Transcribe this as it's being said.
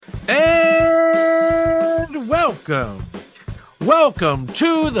Welcome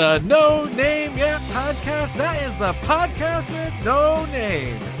to the No Name Yet podcast. That is the podcast with no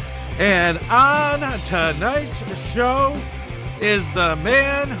name. And on tonight's show is the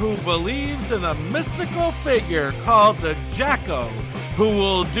man who believes in a mystical figure called the Jacko, who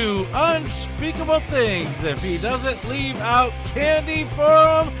will do unspeakable things if he doesn't leave out candy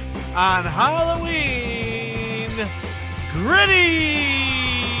for him on Halloween. Gritty!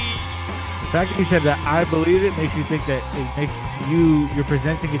 The fact that you said that I believe it makes you think that it makes you're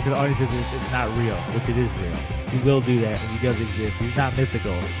presenting it to the audience as it's not real, which it is real. He will do that, and he does exist. He's not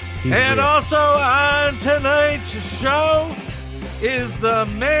mythical. He's and real. Also on tonight's show is the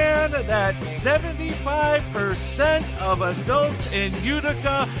man that 75% of adults in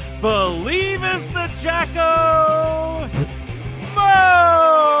Utica believe is the Jacko, Mo!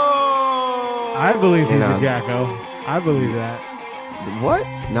 I believe he's the Jacko. I believe that. What?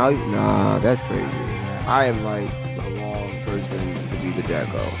 No, nah, that's crazy. I am like the wrong person to be the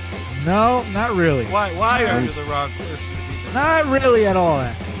Jacko. No, not really. Why are you the wrong person to be the Not really at all.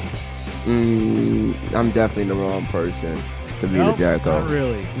 I'm definitely the wrong person to be the Jacko. Not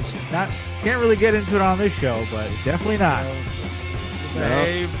really. Can't really get into it on this show, but definitely not.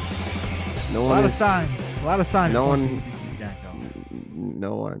 Babe. No a one lot is, of signs. A lot of signs. No one.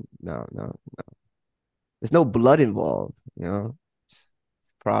 No one. No. There's no blood involved. You know.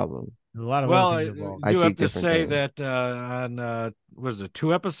 Problem. There's a lot of you have to say things. That on was it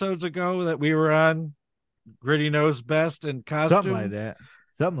 2 episodes ago that we were on Gritty Knows Best in costume,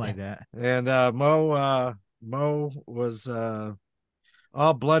 something like that. And Mo was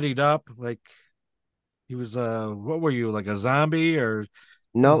all bloodied up, like he was what were you, like a zombie or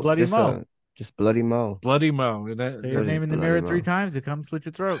no? Bloody Mo. Just Bloody Mo. Bloody Mo. Say your name in the mirror 3 times. It comes slit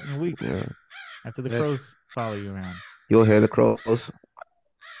your throat in a week. Yeah. After the crows follow you around, you'll hear the crows.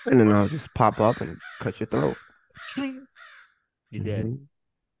 And then I'll just pop up and cut your throat. You're dead. Mm-hmm.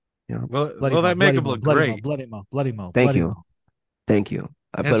 Yeah. Well, that make him look great. Bloody Mo. Thank you. And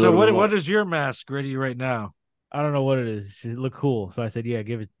so, what is your mask, Gritty, right now? I don't know what it is. It looked cool, so I said, "Yeah,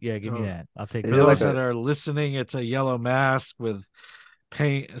 give me that. I'll take it." For those that are listening, it's a yellow mask with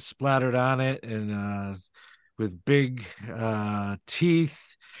paint splattered on it, and with big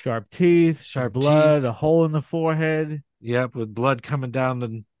teeth, sharp blood, a hole in the forehead. Yep, with blood coming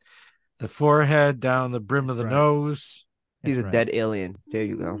down the forehead, down the brim of the nose. He's a dead alien. There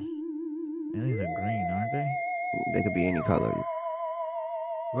you go. Aliens are green, aren't they? They could be any color.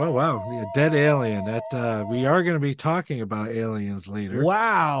 Oh, wow. A dead alien. That we are going to be talking about aliens later.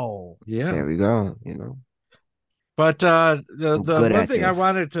 Wow. Yeah. There we go, you know. But the one thing I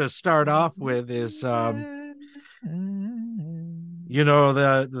wanted to start off with is the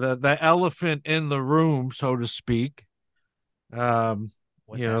elephant in the room, so to speak. The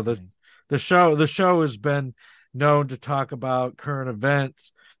show has been known to talk about current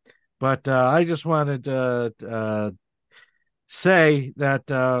events, but I just wanted to say that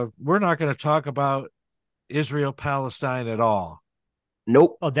we're not going to talk about Israel Palestine at all.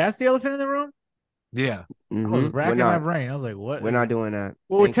 Nope. Oh, that's the elephant in the room? Yeah. Mm-hmm. I was racking my brain. I was like, what? We're not doing that.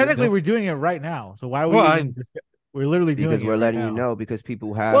 Well, we're doing it right now. So why would we're literally doing it because we're letting you know, because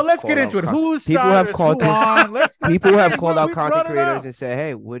people have. Well, let's get into it. Whose people side have called who on? People have called out content creators and said,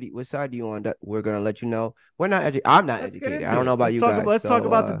 "Hey, what side do you on?" We're gonna let you know. We're not. I'm not educated. I don't know about you guys. Let's talk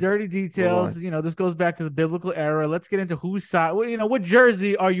about the dirty details. This goes back to the biblical era. Let's get into whose side. What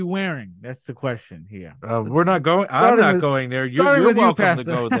jersey are you wearing? That's the question here. We're not going. I'm not going there. You're welcome to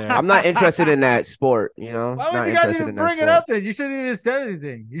go there. I'm not interested in that sport. Why would you guys even bring it up? Then you shouldn't even said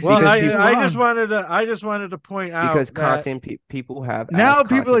anything. I just wanted to point out because content people have. Now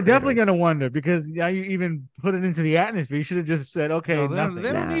people are definitely going to wonder, because now you even put it into the atmosphere. You should have just said, okay, they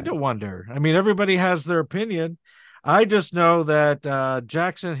don't need to wonder. I mean, everybody has their opinion. I just know that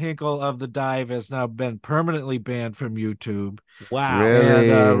Jackson Hinkle of The Dive has now been permanently banned from YouTube. Wow.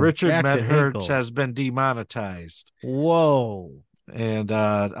 Really? And Richard Medhurst has been demonetized. Whoa. And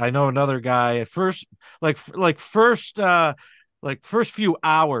I know another guy at first, first few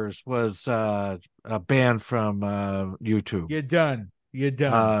hours was banned from YouTube. You're done.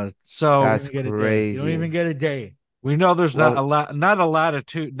 So that's crazy. You don't even get a day. We know there's not a lot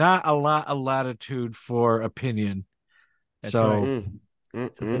of latitude for opinion. That's so,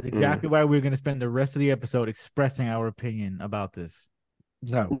 right. So that's exactly why we're going to spend the rest of the episode expressing our opinion about this.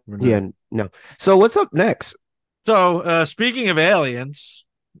 No, we're not. Yeah, no. So what's up next? So speaking of aliens,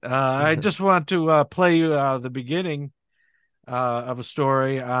 I just want to play you the beginning of a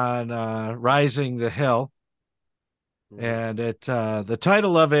story on Rising the Hill. And the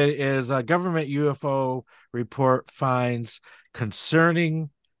title of it is Government UFO Report Finds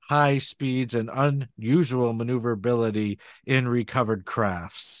Concerning high speeds, and unusual maneuverability in recovered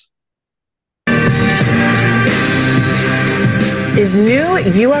crafts. Is new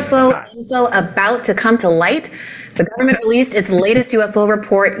UFO info about to come to light? The government released its latest UFO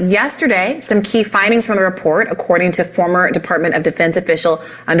report yesterday. Some key findings from the report, according to former Department of Defense official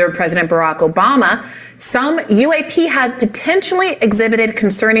under President Barack Obama, some UAP have potentially exhibited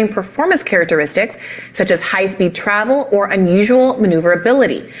concerning performance characteristics, such as high-speed travel or unusual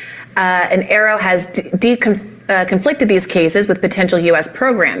maneuverability. An arrow has conflicted these cases with potential U.S.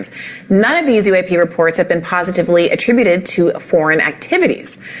 programs. None of these UAP reports have been positively attributed to foreign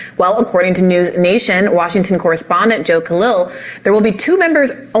activities. Well, according to News Nation, Washington correspondent Joe Khalil, there will be 2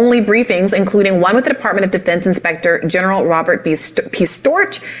 members-only briefings, including one with the Department of Defense Inspector General Robert P.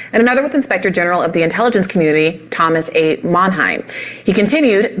 Storch and another with Inspector General of the Intelligence Community, Thomas A. Monheim. He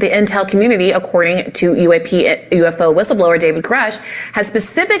continued, the intel community, according to UFO whistleblower David Grush, has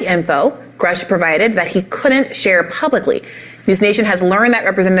specific info Grush provided that he couldn't share publicly. News Nation has learned that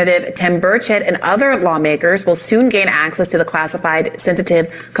Representative Tim Burchett and other lawmakers will soon gain access to the classified, sensitive,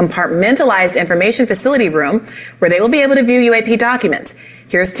 compartmentalized information facility room where they will be able to view UAP documents.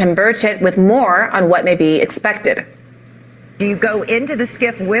 Here's Tim Burchett with more on what may be expected. Do you go into the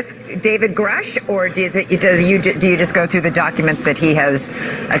skiff with David Grush, or do you just go through the documents that he has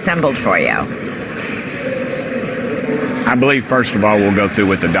assembled for you? I believe, first of all, we'll go through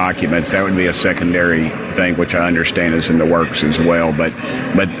with the documents. That would be a secondary thing, which I understand is in the works as well. But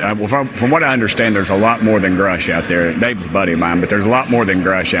from what I understand, there's a lot more than Grush out there. Dave's a buddy of mine, but there's a lot more than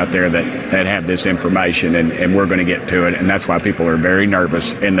Grush out there that have this information, and we're going to get to it. And that's why people are very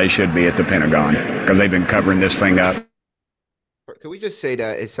nervous, and they should be at the Pentagon, because they've been covering this thing up. Can we just say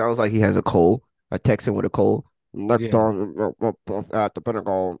that it sounds like he has a cold, a Texan with a cold? At the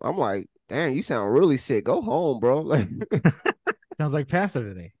Pentagon. I'm like, damn, you sound really sick. Go home, bro. Sounds like pastor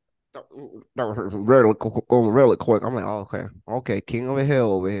today. Really quick. I'm like, oh, okay, king of the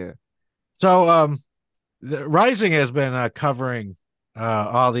hill over here. So, the Rising has been covering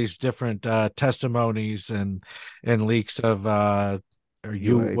all these different testimonies and leaks of what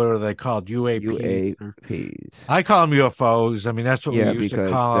are they called? UAPs. UAPs. I call them UFOs. I mean, that's what we used to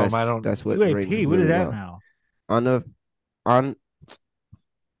call them. I don't. That's what UAP. What is that now?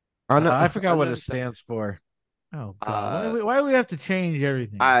 I forgot what it stands for. Oh God! Why do we have to change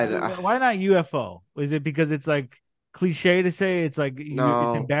everything? Why not UFO? Is it because it's like cliche to say? It's like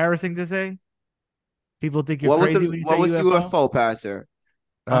it's embarrassing to say. People think you're crazy when you say UFO. What was UFO, Pastor?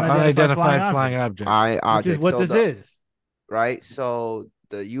 Unidentified flying object. Which is what this is. Right. So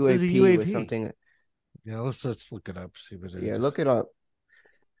the UAP was something. Yeah, let's look it up. See what it is. Yeah, look it up.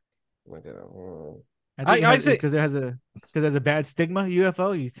 I think because it has a bad stigma.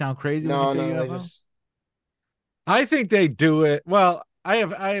 UFO. You sound crazy when you say UFO. I think they do it. Well, I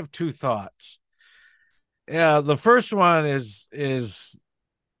have 2 thoughts. Yeah, the first one is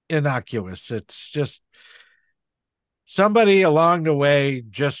innocuous. It's just somebody along the way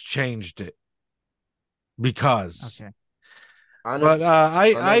just changed it because. Okay. But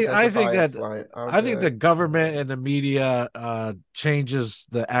I think the government and the media changes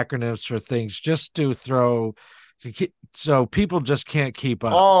the acronyms for things just to throw, so people just can't keep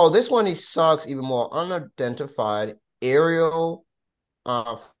up. Oh, this one sucks even more. Unidentified aerial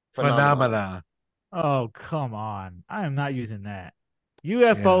phenomena. Oh, come on! I am not using that.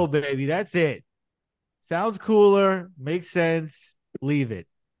 UFO, baby. That's it. Sounds cooler. Makes sense. Leave it.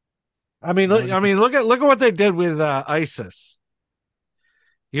 I mean, look at what they did with ISIS.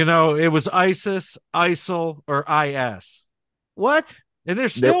 You know, it was ISIS, ISIL, or IS. What? And they're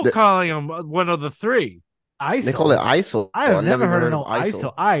still calling them one of the 3. ISIL. They call it ISIL. I have never heard of no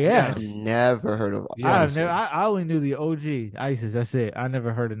ISIL. IS. I've never heard of ISIL. I only knew the OG ISIS. That's it. I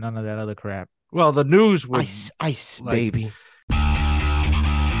never heard of none of that other crap. Well, the news was ice baby.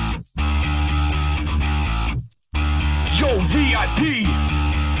 Yo, VIP,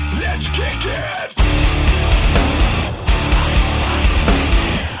 let's kick it.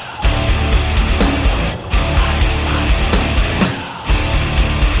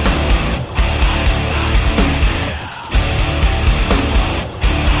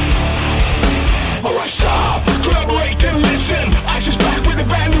 Stop, collaborate and listen. Ice is back with a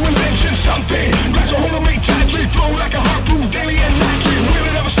brand new invention. Something grabs a hold of me tightly, flow like a harpoon daily and nightly. Will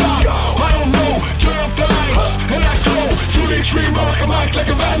it ever stop? I don't know. Turn off the lights and I go to the extreme. I rock a mic like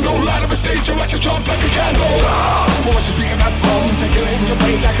a vandal. Light up a stage, I watch a jump like a candle. Voice is beating that bone, circulating your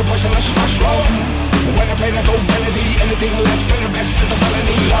brain like a voice unless you must roam. When I play that old melody, anything less than the best is a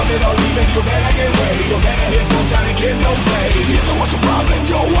felony. Love it or leave it, you better get ready. You better hit bones and kid no play. If there was a problem,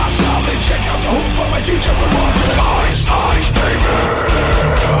 yo, watch out. Then check out the hoop of my teacher. Ice, ice,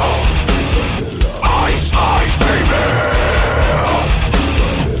 baby.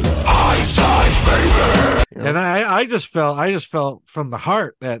 I just felt from the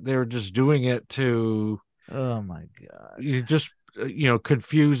heart that they were just doing it to. Oh my God! You just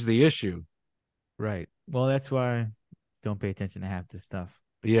confuse the issue. Right. Well, that's why I don't pay attention to half this stuff.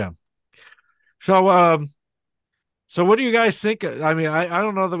 Yeah. So so what do you guys think? I mean, I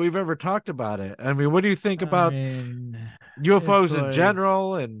don't know that we've ever talked about it. I mean, what do you think about UFOs in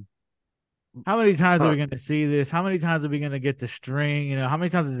general? And how many times are we going to see this? How many times are we going to get the string? You know, how many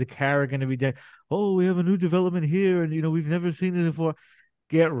times is the carrot going to be dead? Oh, we have a new development here, and we've never seen it before.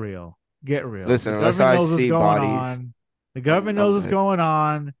 Get real. Listen, unless I see bodies, the government knows what's going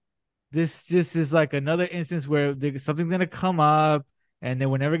on. This just is like another instance where something's going to come up, and then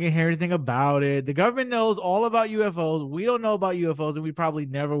we're never going to hear anything about it. The government knows all about UFOs. We don't know about UFOs, and we probably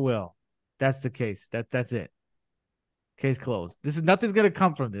never will. That's the case. That's it. Case closed. Nothing's going to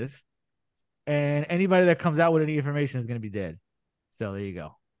come from this. And anybody that comes out with any information is going to be dead. So there you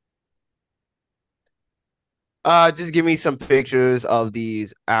go. Just give me some pictures of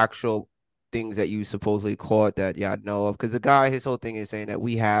these actual things that you supposedly caught that y'all know of. Because the guy, his whole thing is saying that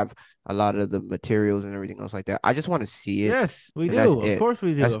we have a lot of the materials and everything else like that. I just want to see it. Yes, we do. Of course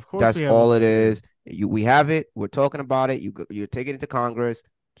we do. That's all it is. We have it. We're talking about it. You're taking it to Congress.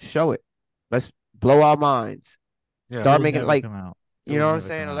 Show it. Let's blow our minds. Yeah, Start making like. You know what I'm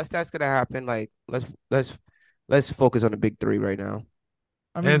saying? Unless that's gonna happen, like let's focus on the big three right now.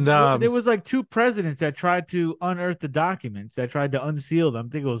 I mean, there was like 2 presidents that tried to unearth the documents, that tried to unseal them. I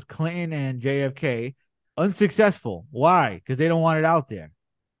think it was Clinton and JFK. Unsuccessful. Why? Because they don't want it out there.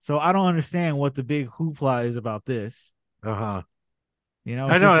 So I don't understand what the big hoopla is about this. I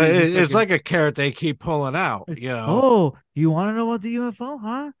know it's like a carrot they keep pulling out. Oh, you want to know about the UFO,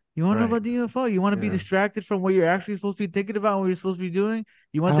 huh? You want to know about the UFO? You want to be distracted from what you're actually supposed to be thinking about, what you're supposed to be doing?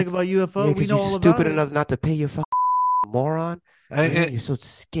 You want to think about UFO? Yeah, we know all about it. You're stupid enough not to pay your moron. You're so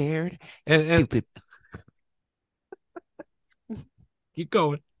scared. Stupid. Keep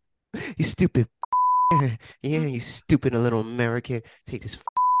going. You stupid. Yeah, you stupid little American. Take this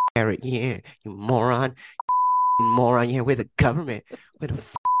carrot. Yeah, you moron. Moron. Yeah, we're the government. We're the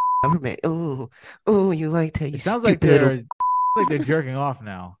government. Oh, you like that? You sounds stupid like they're jerking off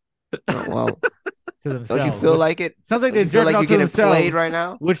now. Oh, well, to themselves. Don't you feel like it? Sounds like they're jerking off to themselves. Played right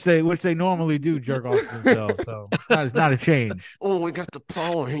now, which they normally do jerk off to themselves. So it's not a change. Oh, we got the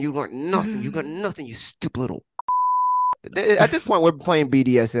power, and you got nothing. You got nothing. You stupid little. At this point, we're playing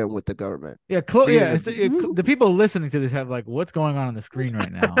BDSM with the government. Yeah, the people listening to this have like, what's going on the screen right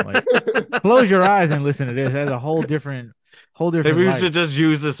now? Like, close your eyes and listen to this. It has a whole different. Maybe we should just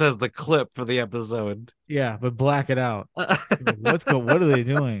use this as the clip for the episode. Yeah, but black it out. What are they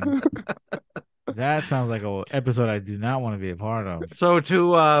doing? That sounds like an episode I do not want to be a part of. So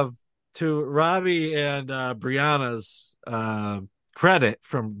to Robbie and Brianna's credit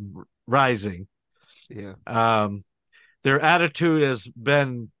from Rising, their attitude has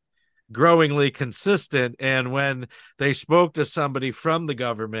been growingly consistent, and when they spoke to somebody from the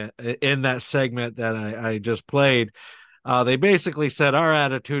government in that segment that I just played, they basically said our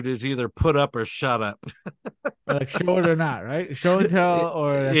attitude is either put up or shut up. Like show it or not, right? Show and tell,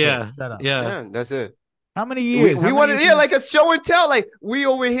 or shut up. Yeah, that's it. How many years? We wanted like a show and tell. Like we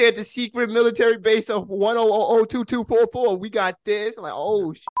over here at the secret military base of 10002244. We got this. Like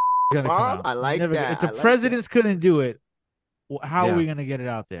Mom, I like that. If the presidents couldn't do it, how are we gonna get it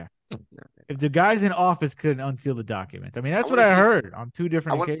out there? If the guys in office couldn't unseal the documents, I mean that's what I heard on 2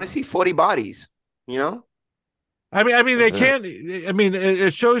 different occasions. I want to see 40 bodies. You know. I mean, they can't. I mean,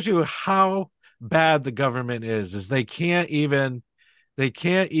 it shows you how bad the government is they can't even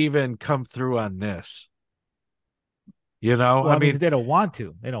come through on this. Well, I mean, they don't want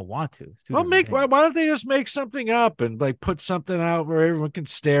to. Well, why don't they just make something up and like put something out where everyone can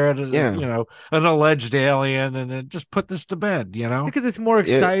stare at it, an alleged alien, and then just put this to bed, Because it's more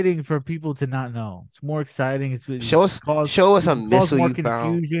exciting for people to not know. It's more exciting. Show us a missile you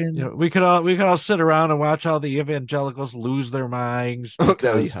confusion. found. We could all sit around and watch all the evangelicals lose their minds. That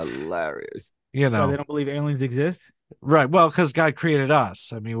would be hilarious. They don't believe aliens exist. Right. Well, because God created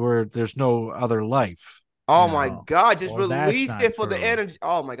us. I mean, there's no other life. Oh my God! Just release it for the energy.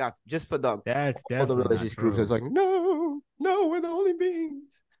 Oh my God! Just for them. That's all the religious groups. It's like no, we're the only beings.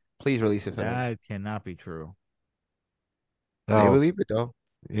 Please release it for them. That cannot be true. They believe it though.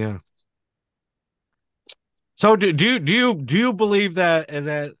 Yeah. So do you believe that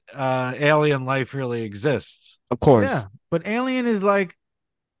alien life really exists? Of course. Yeah, but alien is like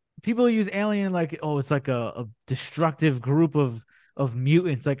people use alien like it's like a destructive group of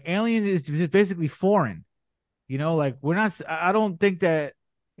mutants. Like alien is basically foreign. Like we're not. I don't think that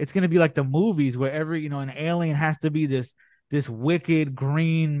it's gonna be like the movies where every an alien has to be this this wicked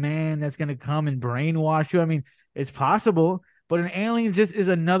green man that's gonna come and brainwash you. I mean, it's possible, but an alien just is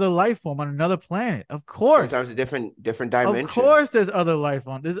another life form on another planet. Of course. Sometimes a different dimension. Of course there's other life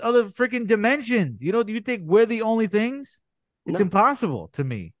on. There's other freaking dimensions. You know, do you think we're the only things? It's impossible to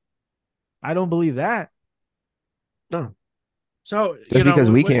me. I don't believe that. No. So just because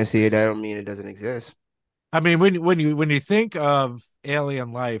we can't see it, that don't mean it doesn't exist. I mean, when you think of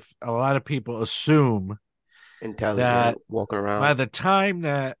alien life, a lot of people assume intelligent walking around. By the time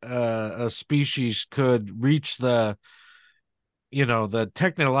that a species could reach the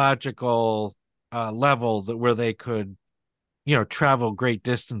technological level where they could, travel great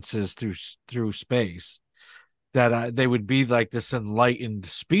distances through space, that they would be like this enlightened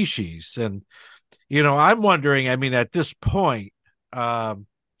species. And I'm wondering, I mean, at this point, before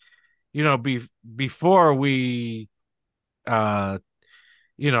we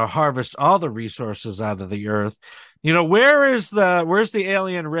harvest all the resources out of the earth, where's the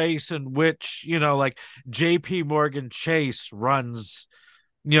alien race in which, like JP Morgan Chase runs,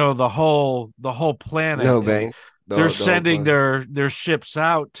 the whole planet? No, bank. They're sending their ships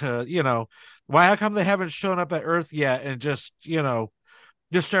out to, how come they haven't shown up at Earth yet and just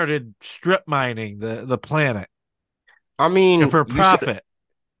started strip mining the planet? I mean, for profit.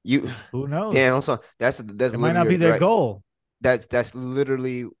 Who knows? Yeah, also that's it might not be their goal. That's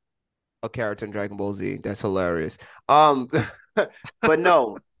literally a character in Dragon Ball Z. That's hilarious. But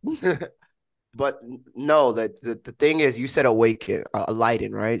no, but no. The thing is, you said awaken,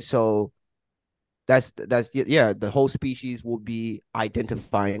 enlighten, right? So that's the whole species will be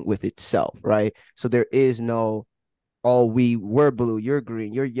identifying with itself, right? So there is no, oh, we're blue, you're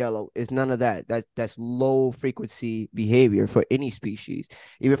green, you're yellow. It's none of that. That's low frequency behavior for any species.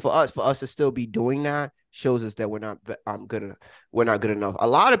 Even for us to still be doing that shows us that we're not good enough. A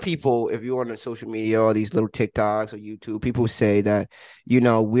lot of people, if you're on social media or these little TikToks or YouTube, people say that,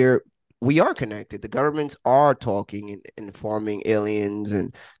 we are connected. The governments are talking and informing aliens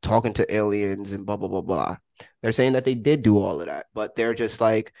and talking to aliens and blah, blah, blah, blah. They're saying that they did do all of that, but they're just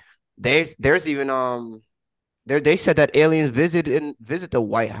like, there's even, they said that aliens visit the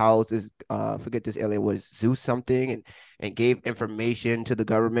White House. Forget this alien was Zeus something, and gave information to the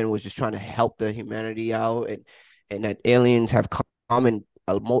government, was just trying to help the humanity out, and that aliens have come and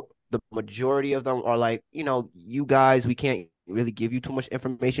the majority of them are like, you guys, we can't really give you too much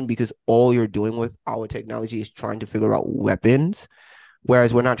information because all you're doing with our technology is trying to figure out weapons,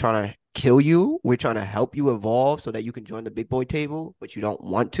 whereas we're not trying to kill you. We're trying to help you evolve so that you can join the big boy table, but you don't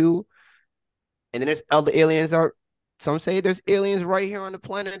want to. And then there's other aliens some say there's aliens right here on the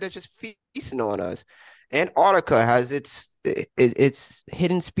planet that's just feasting on us. Antarctica has its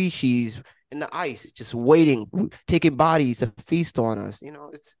hidden species in the ice, just waiting, taking bodies to feast on us.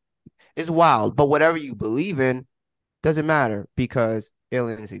 It's wild. But whatever you believe in doesn't matter, because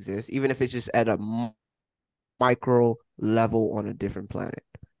aliens exist, even if it's just at a micro level on a different planet,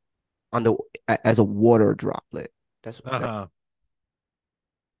 as a water droplet. That's a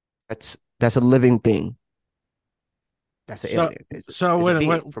living thing. That's an alien. It's a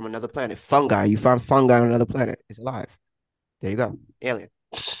being from another planet. Fungi. You find fungi on another planet. It's alive. There you go. Alien.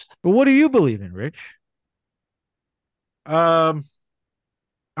 But what do you believe in, Rich? I'm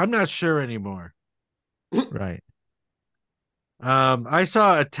not sure anymore. Right. I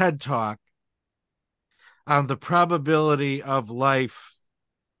saw a TED Talk on the probability of life,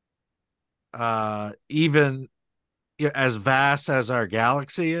 even as vast as our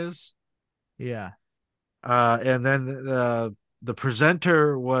galaxy is. Yeah. And then the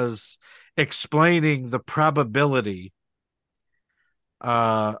presenter was explaining the probability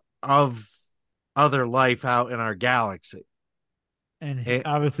of other life out in our galaxy. And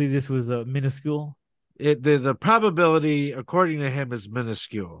obviously this was minuscule. The probability, according to him, is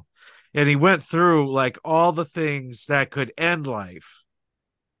minuscule. And he went through like all the things that could end life.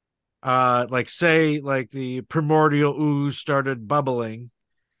 Like the primordial ooze started bubbling.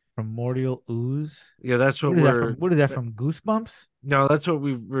 Primordial ooze? Yeah, that's what what is that from Goosebumps? No, that's what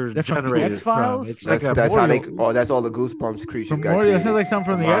we were generated from. It's that's how that's all the Goosebumps creatures primordial. It sounds like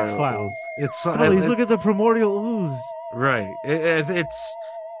something from the X-Files. Look at the primordial ooze. Right.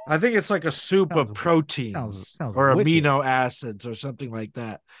 I think it's like a soup of proteins or wicked. Amino acids or something like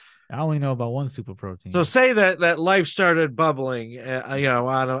that. I only know about one soup of protein. So say that life started bubbling,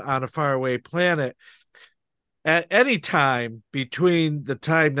 on a faraway planet. At any time between the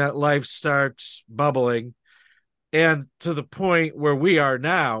time that life starts bubbling and to the point where we are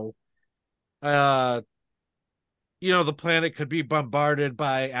now, the planet could be bombarded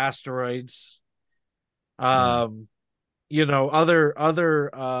by asteroids. Other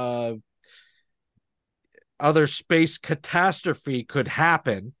other space catastrophe could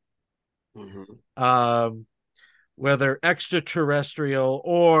happen, whether extraterrestrial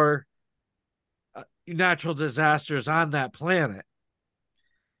or natural disasters on that planet.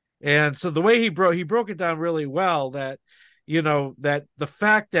 And so the way he broke it down really well, that that the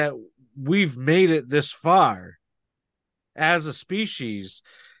fact that we've made it this far as a species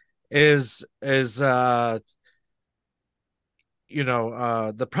is the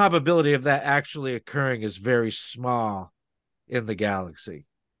probability of that actually occurring is very small in the galaxy.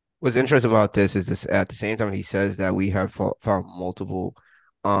 What's interesting about this is this: at the same time, he says that we have found multiple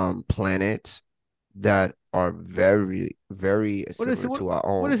planets that are very, very similar to our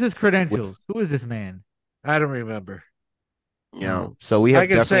own. What is his credentials? Who is this man? I don't remember. So we have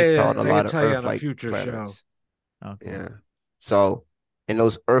definitely found a lot of Earth-like planets. Okay. Yeah. So, and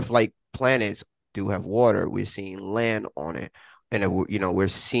those Earth-like planets do have water. We're seeing land on it, and we're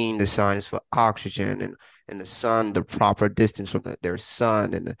seeing the signs for oxygen and the sun, the proper distance from their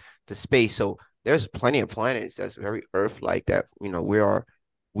sun and the space. So there's plenty of planets that's very Earth-like that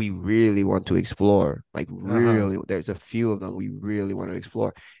we really want to explore. Like really, there's a few of them we really want to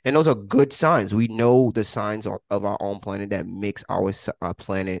explore, and those are good signs. We know the signs of our own planet that makes our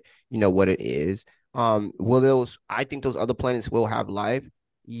planet, what it is. I think those other planets will have life.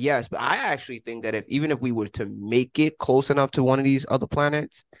 Yes, but I actually think that even if we were to make it close enough to one of these other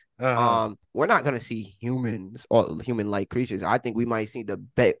planets, we're not gonna see humans or human-like creatures. I think we might see the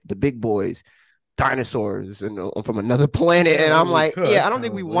big boys, dinosaurs, and from another planet. And I'm like, I don't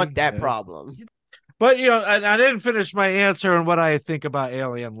think we want that problem. But I didn't finish my answer on what I think about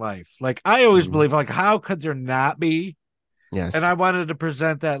alien life. Like I always believe, like, how could there not be? Yes. And I wanted to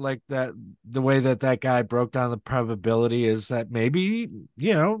present that like that the way that guy broke down the probability is that maybe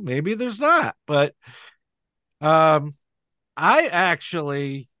there's not. But I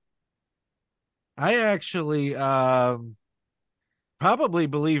actually probably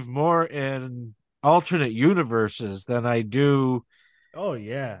believe more in alternate universes than I do. Oh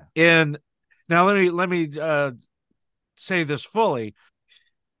yeah. Now let me say this fully.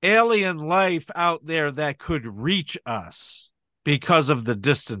 Alien life out there that could reach us because of the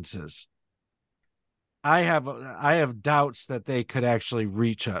distances. I have doubts that they could actually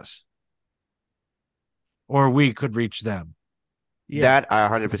reach us, or we could reach them. Yeah. That I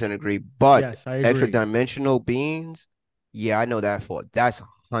 100% agree. But yes, extra dimensional beings, I know that that's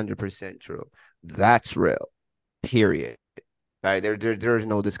 100% true. That's real. Period. Right? There's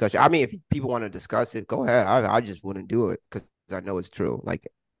no discussion. I mean, if people want to discuss it, go ahead. I just wouldn't do it because I know it's true. Like,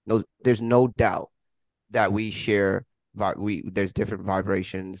 there's no doubt that we share. There's different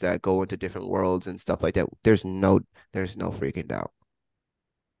vibrations that go into different worlds and stuff like that. There's no freaking doubt.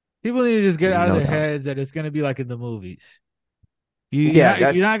 People need to just get out of their heads that it's gonna be like in the movies.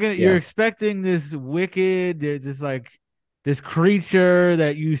 You're expecting this wicked, this creature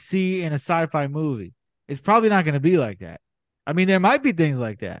that you see in a sci-fi movie. It's probably not going to be like that. I mean, there might be things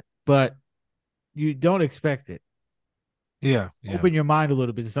like that, but you don't expect it. Yeah. Open your mind a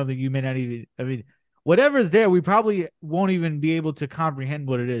little bit to something you may not even. I mean, whatever's there, we probably won't even be able to comprehend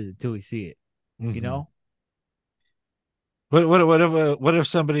what it is until we see it. Mm-hmm. What if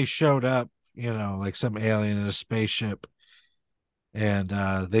somebody showed up, like some alien in a spaceship, and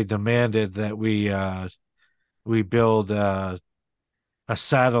they demanded that we build a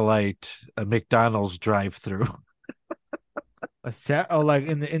satellite, a McDonald's drive-through. Like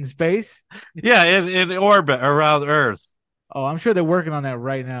in space? Yeah, in orbit around Earth. Oh, I'm sure they're working on that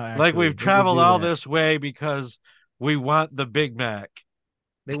right now. Actually. Like we've traveled all this way because we want the Big Mac.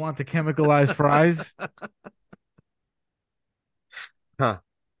 They want the chemicalized fries. Huh.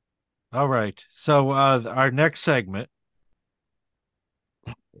 All right. So our next segment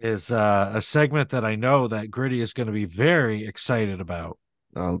is a segment that I know that Gritty is going to be very excited about.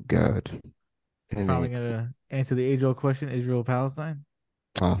 Oh, God. Probably going to answer the age-old question, Israel-Palestine?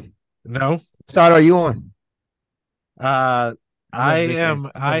 Oh. No. What side are you on? I am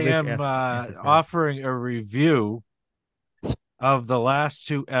offering a review of the last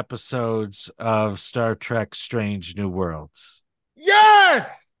 2 episodes of Star Trek Strange New Worlds.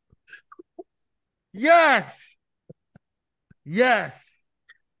 Yes! Yes! Yes!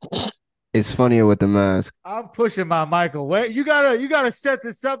 It's funnier with the mask. I'm pushing my mic away. You gotta set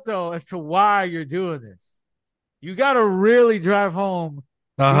this up though as to why you're doing this. You gotta really drive home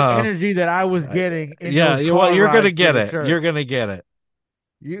the energy that I was getting. You're gonna get it. You're gonna get it.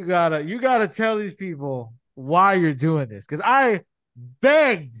 You gotta tell these people why you're doing this, because I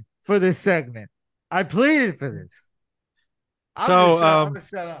begged for this segment. I pleaded for this. I'm gonna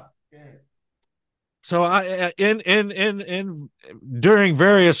shut up. So I in during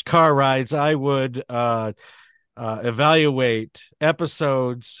various car rides, I would evaluate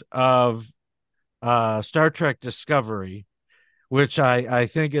episodes of Star Trek Discovery, which I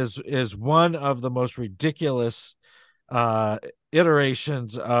think is one of the most ridiculous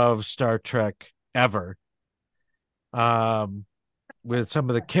iterations of Star Trek ever. With some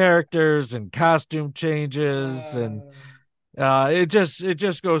of the characters and costume changes and it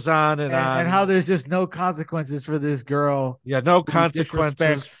just goes on and on. And how there's just no consequences for this girl. Yeah, no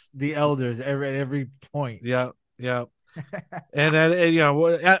consequences. The elders at every point. Yeah. And then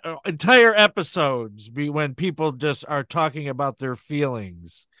entire episodes when people just are talking about their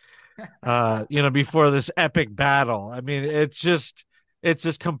feelings. Before this epic battle. I mean, it's just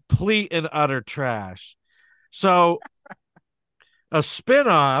complete and utter trash. So a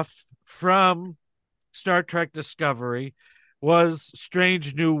spin-off from Star Trek Discovery was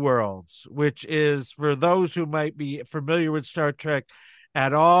Strange New Worlds, which is, for those who might be familiar with Star Trek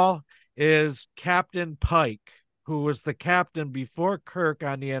at all, is Captain Pike, who was the captain before Kirk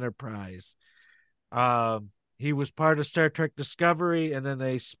on the Enterprise. He was part of Star Trek Discovery, and then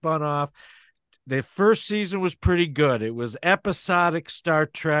they spun off. The first season was pretty good. It was episodic Star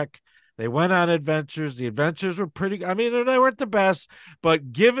Trek. They went on adventures. The adventures were pretty, I mean, they weren't the best,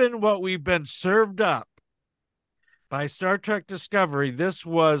 but given what we've been served up by Star Trek Discovery, this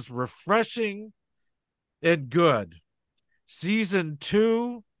was refreshing and good. Season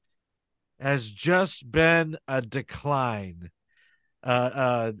 2 has just been a decline,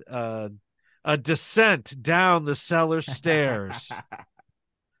 a descent down the cellar stairs.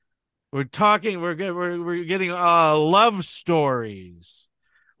 We're getting love stories.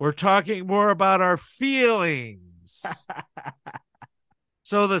 We're talking more about our feelings.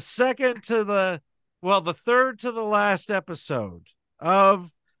 So the third to the last episode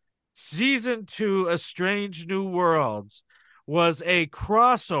of season 2, A Strange New Worlds, was a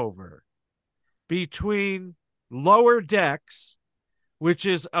crossover between Lower Decks, which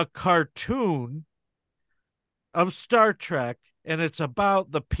is a cartoon of Star Trek, and it's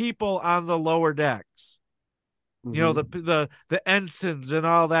about the people on the lower decks. Mm-hmm. You know, the ensigns and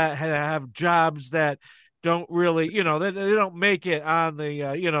all that have jobs that don't really, they don't make it on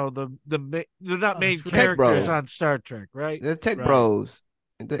the they're not main characters on Star Trek, right? The tech bros,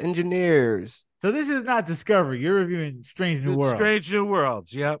 the engineers. So this is not Discovery. You're reviewing Strange New Worlds. Strange New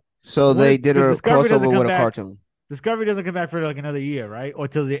Worlds, yep. So they did a crossover with a cartoon. Discovery doesn't come back for like another year, right? Or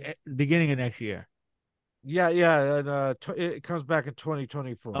till the beginning of next year. Yeah, and it comes back in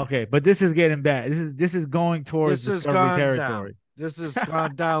 2024. Okay, but this is getting bad. This is going towards Discovery territory. This has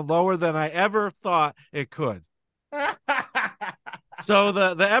gone down lower than I ever thought it could. So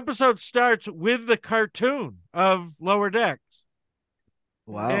the episode starts with the cartoon of Lower Decks.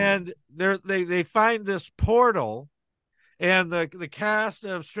 Wow. And they find this portal, and the cast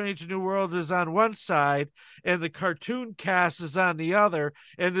of Strange New Worlds is on one side, and the cartoon cast is on the other,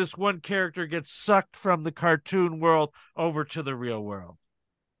 and this one character gets sucked from the cartoon world over to the real world.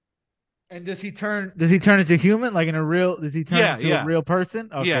 And does he turn into human, like in a real? Does he turn into a real person?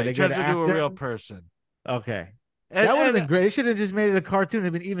 Okay, yeah, he turns into a real person. Okay, that would have been great. They should have just made it a cartoon.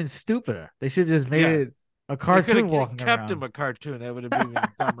 It'd been even stupider. They should have just made it a cartoon walking around. Kept him a cartoon. That would have been even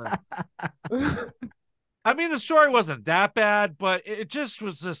dumber. I mean, the story wasn't that bad, but it just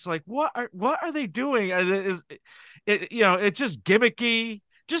was just like, what are they doing? It's just gimmicky.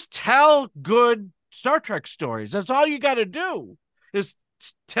 Just tell good Star Trek stories. That's all you got to do is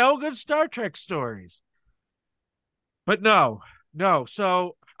tell good Star Trek stories. But no.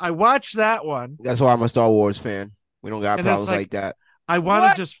 So I watched that one. That's why I'm a Star Wars fan. We don't got problems like that. I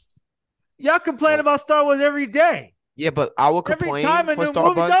want to just. Y'all complain about Star Wars every day. Yeah, but I will complain for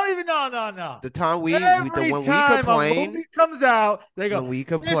Star Wars. Don't even no. The time when we complain, a movie comes out, they go, when we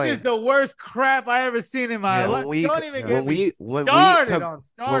complain, this is the worst crap I ever seen in my life. Don't even get me started on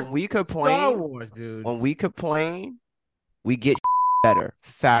Star Wars, dude. When we complain, we get better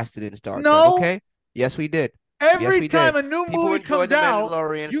faster than Star Trek. Okay? Yes, we did. Every time a new movie comes out,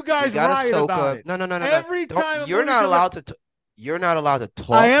 you guys riot about it. No. Every time you're not allowed to. You're not allowed to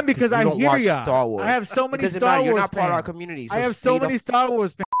talk. I am because I hear you. Star Wars. I have so many Star Wars. You're not part of our community. So I have so many Star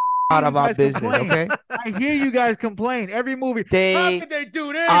Wars fans. Out of our business, okay? I hear you guys complain every movie. How could they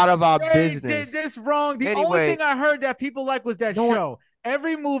do this? Out of our business. They did this wrong. The only thing I heard that people like was that show.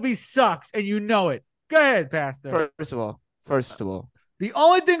 Every movie sucks, and you know it. Go ahead, Pastor. First of all. The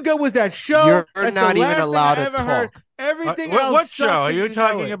only thing good was that show. You're not even allowed to talk. Everything else. What show? Are you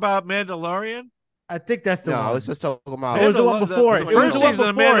talking about Mandalorian? I think that's the one. No, let's just talking about. It was the one before. The first season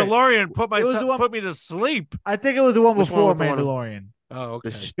of Mandalorian put me to sleep. I think it was the one before Mandalorian. Oh, okay.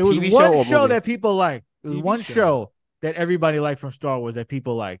 It was one show that people liked. It was one show that everybody liked from Star Wars that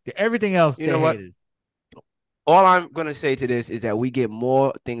people liked. Everything else they hated. All I'm gonna say to this is that we get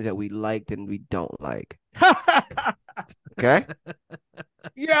more things that we like than we don't like. Okay.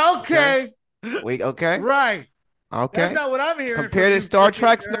 Yeah. Okay. Wait. Okay. Right. Okay. That's not what I'm hearing. Compared to Star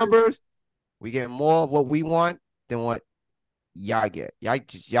Trek's numbers, we get more of what we want than what y'all get. Y'all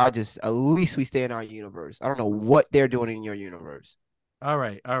just at least we stay in our universe. I don't know what they're doing in your universe. All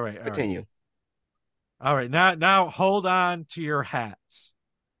right. Continue. All right. Now hold on to your hats.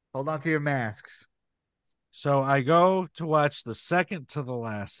 Hold on to your masks. So I go to watch the second to the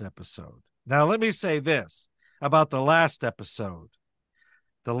last episode. Now, let me say this about the last episode.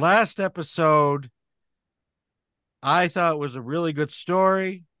 The last episode, I thought was a really good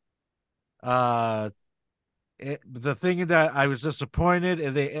story. The thing that I was disappointed,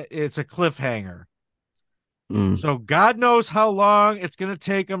 it's a cliffhanger. So God knows how long it's going to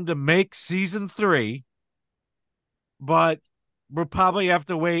take them to make season 3, but we'll probably have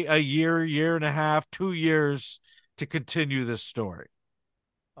to wait a year and a half, 2 years to continue this story.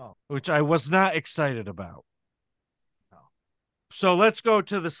 Which I was not excited about. So let's go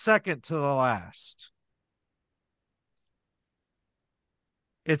to the second to the last.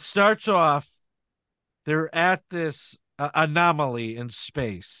 It starts off, they're at this anomaly in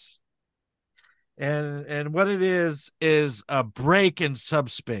space. And what it is a break in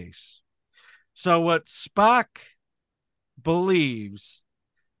subspace. So what Spock believes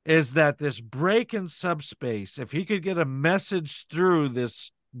is that this break in subspace, if he could get a message through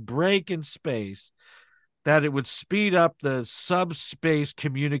this break in space, that it would speed up the subspace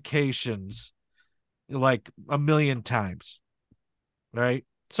communications like 1,000,000 times. Right?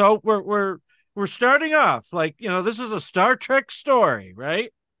 So we're starting off like, this is a Star Trek story,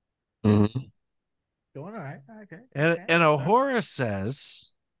 right? Mm-hmm. Going all right. Okay. And Ahura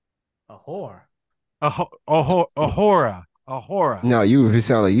says, Ahura. Ahura. No, you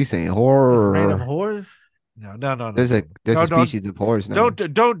sound like you saying horror. Random whores? No. There's a species of horse now.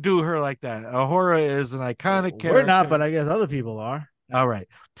 Don't do her like that. Ahura is an iconic character. We're not, but I guess other people are. All right.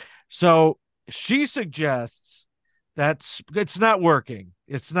 So she suggests that it's not working.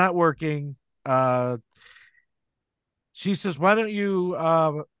 It's not working. She says, why don't you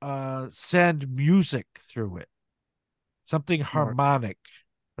send music through it? Something harmonic,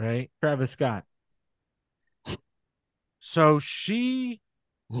 right? Travis Scott. So she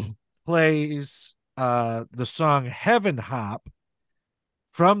plays the song Heaven Hop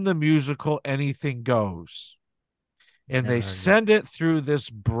from the musical Anything Goes. And they send it through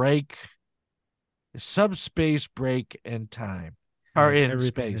this subspace break in time. Or in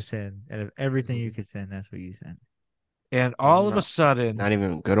space. And if everything you could send, that's what you send. And all of a sudden, not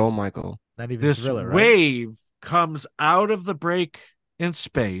even good old Michael. Not even this Thriller, right? wave comes out of the break in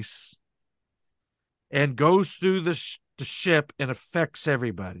space and goes through the ship and affects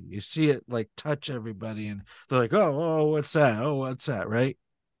everybody. You see it like touch everybody, and they're like, "Oh, what's that? Oh, what's that?" Right?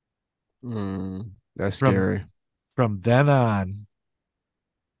 That's scary. From then on,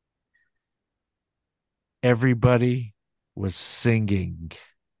 everybody was singing.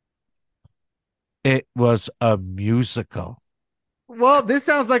 It was a musical. Well, this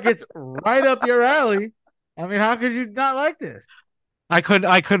sounds like it's right up your alley. I mean, how could you not like this? I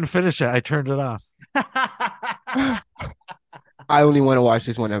couldn't finish it. I turned it off. I only want to watch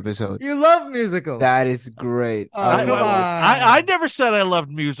this one episode. You love musicals. That is great. I never said I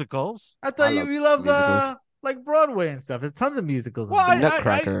loved musicals. I thought you loved like Broadway and stuff. There's tons of musicals. Well,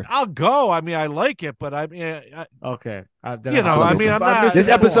 Nutcracker. I'll go. I mean, I like it, but I mean, okay. I'm not. This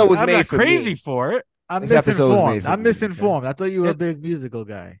episode was made for crazy me. for it. I'm misinformed. I'm misinformed. I thought you were a big musical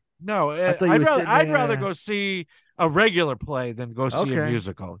guy. No, I'd rather go see a regular play than go see a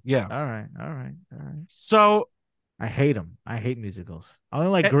musical. Yeah. All right. So I hate them. I hate musicals. I only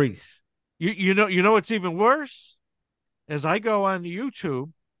like Grease. You know what's even worse? Is I go on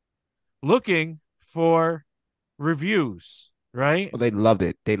YouTube looking for reviews, right? Well, they loved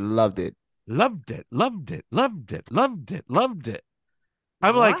it. They loved it. Loved it.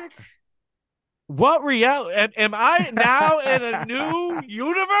 I'm like, what reality? Am I now in a new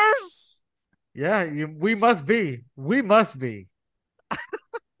universe? Yeah, we must be.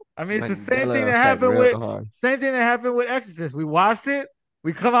 I mean, it's the same thing that happened with Exorcist. We watched it.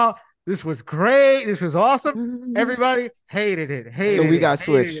 We come out. This was great. This was awesome. Everybody hated it. So we got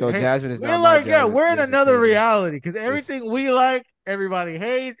switched. So Jasmine is not like, yeah, we're in another reality because everything we like, everybody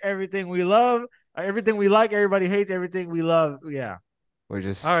hates. Everything we love, everything we like, everybody hates. Everything we love, yeah. We're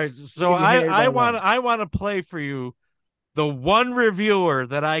just all right. So I want to play for you the one reviewer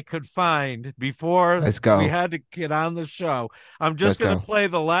that I could find before we had to get on the show. I'm just going to play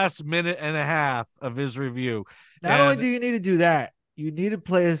the last minute and a half of his review. Not only do you need to do that, you need to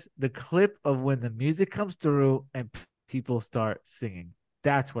play us the clip of when the music comes through and people start singing.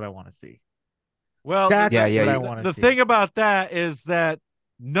 That's what I want to see. Well, that's what I want to see. The thing about that is that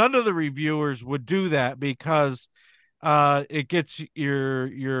none of the reviewers would do that because it gets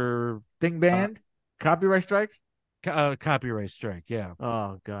your thing banned, copyright strike. Copyright strike, yeah.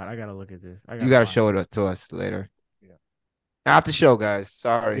 Oh God, I gotta look at this. You gotta show it to us later. Yeah. After the show, guys.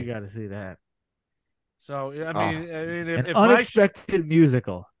 Sorry, you gotta see that. So I mean, an unexpected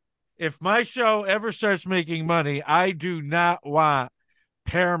musical. If my show ever starts making money, I do not want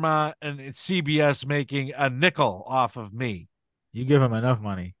Paramount and CBS making a nickel off of me. You give them enough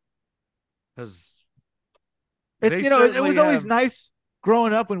money, because it was always nice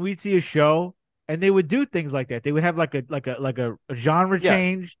growing up when we'd see a show. And they would do things like that. They would have like a genre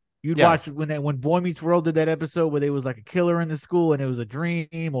change. You'd watch when Boy Meets World did that episode where there was like a killer in the school and it was a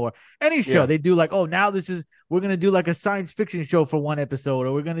dream, or any show. They do like, oh, now we're gonna do like a science fiction show for one episode,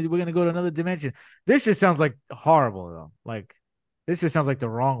 or we're gonna go to another dimension. This just sounds like horrible though. Like this just sounds like the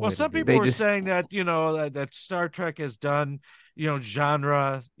wrong way. Well, some people were saying that that Star Trek has done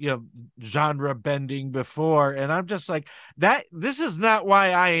genre bending before, and I'm just like that. This is not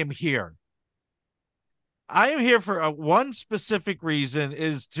why I am here. I am here for one specific reason,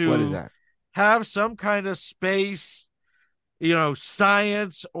 is to have some kind of space,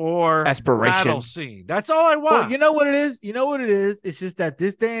 science or battle scene. That's all I want. Well, you know what it is? It's just that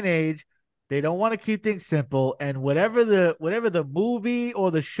this day and age, they don't want to keep things simple. And whatever the movie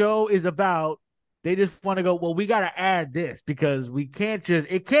or the show is about, they just want to go, well, we got to add this because it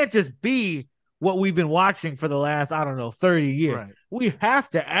can't just be what we've been watching for the last, 30 years. Right. We have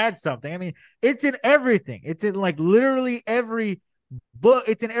to add something. I mean, it's in everything. It's in like literally every book.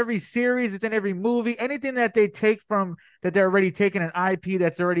 It's in every series. It's in every movie. Anything that they take from that they're already taking an IP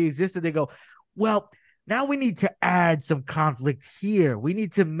that's already existed, they go, well, now we need to add some conflict here. We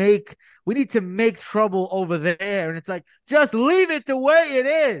need to make trouble over there. And it's like, just leave it the way it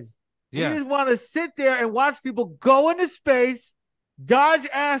is. Yeah. You just want to sit there and watch people go into space, dodge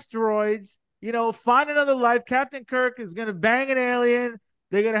asteroids, find another life. Captain Kirk is going to bang an alien.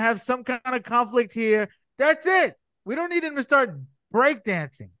 They're going to have some kind of conflict here. That's it. We don't need him to start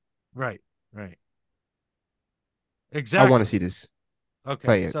breakdancing. Right. Exactly. I want to see this. Okay.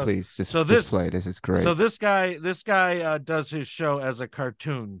 Play it, please. Just play it. This is great. So this guy does his show as a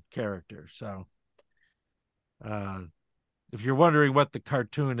cartoon character. So if you're wondering what the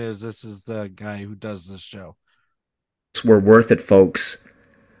cartoon is, this is the guy who does this show. We're worth it, folks.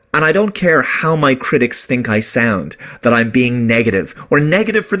 And I don't care how my critics think I sound, that I'm being negative, or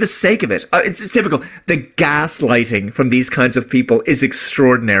negative for the sake of it. It's typical. The gaslighting from these kinds of people is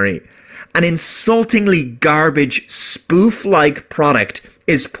extraordinary. An insultingly garbage, spoof-like product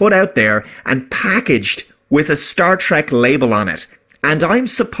is put out there and packaged with a Star Trek label on it. And I'm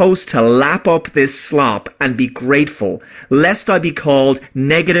supposed to lap up this slop and be grateful, lest I be called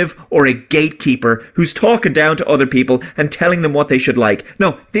negative or a gatekeeper who's talking down to other people and telling them what they should like.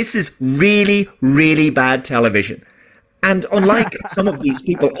 No, this is really, really bad television. And unlike some of these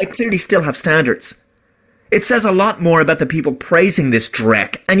people, I clearly still have standards. It says a lot more about the people praising this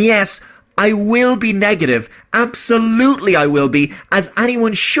dreck. And yes, I will be negative. Absolutely I will be, as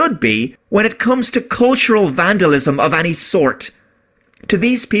anyone should be, when it comes to cultural vandalism of any sort. To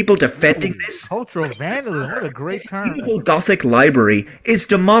these people defending this, cultural vandalism, what a great term. Beautiful Gothic library is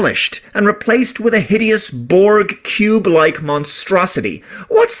demolished and replaced with a hideous Borg cube-like monstrosity.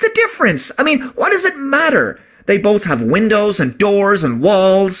 What's the difference? I mean, what does it matter? They both have windows and doors and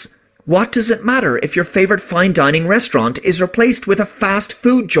walls. What does it matter if your favorite fine dining restaurant is replaced with a fast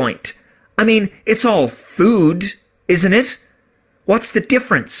food joint? I mean, it's all food, isn't it? What's the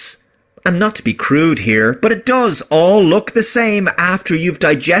difference? And not to be crude here, but it does all look the same after you've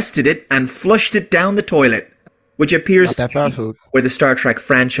digested it and flushed it down the toilet, which appears to be where the Star Trek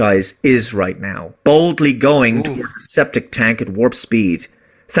franchise is right now, boldly going towards the septic tank at warp speed.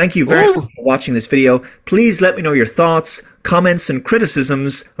 Thank you very much for watching this video. Please let me know your thoughts, comments, and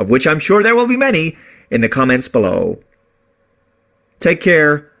criticisms, of which I'm sure there will be many, in the comments below. Take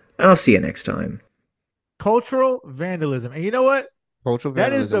care, and I'll see you next time. Cultural vandalism. And you know what? Cultural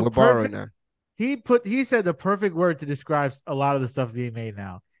vandalism. We're borrowing that. He said the perfect word to describe a lot of the stuff being made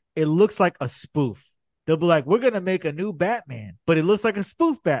now. It looks like a spoof. They'll be like, we're going to make a new Batman, but it looks like a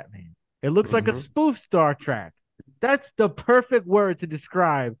spoof Batman. It looks like a spoof Star Trek. That's the perfect word to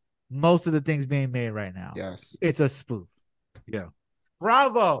describe most of the things being made right now. Yes. It's a spoof. Yeah.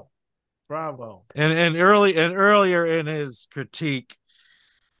 Bravo. Bravo. And earlier in his critique,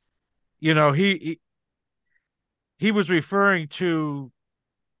 he was referring to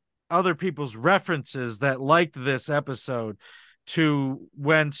other people's references that liked this episode to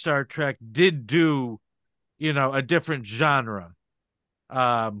when Star Trek did do, a different genre.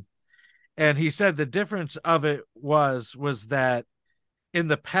 And he said the difference of it was that in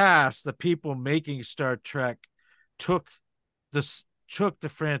the past, the people making Star Trek took the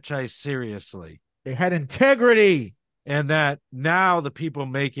franchise seriously. They had integrity. And that now the people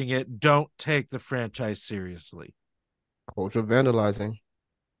making it don't take the franchise seriously. Cultural vandalizing.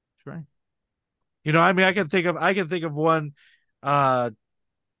 That's right. I can think of one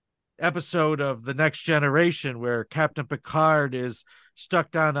episode of The Next Generation where Captain Picard is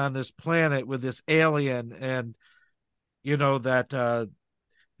stuck down on this planet with this alien, and that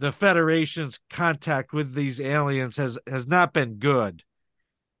the Federation's contact with these aliens has not been good,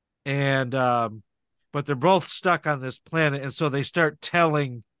 and but they're both stuck on this planet, and so they start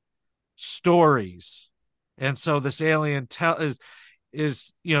telling stories, and so this alien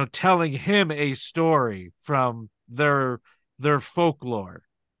is telling him a story from their folklore,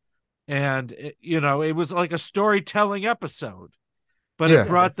 and it was like a storytelling episode, but it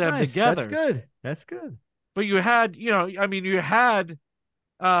brought them together. That's good. But you had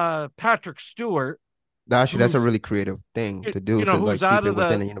Patrick Stewart. Actually, that's a really creative thing to do to like keep it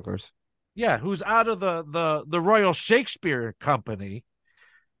within the universe. Yeah, who's out of the Royal Shakespeare Company.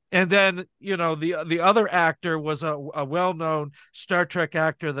 And then, the other actor was a well-known Star Trek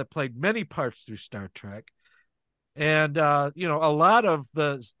actor that played many parts through Star Trek. And, a lot of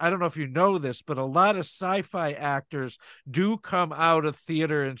I don't know if you know this, but a lot of sci-fi actors do come out of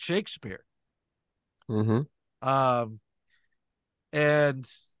theater and Shakespeare. Mm-hmm. And,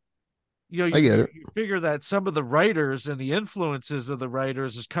 I get it. You figure that some of the writers and the influences of the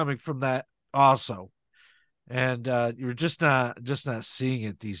writers is coming from that also. And you're just not seeing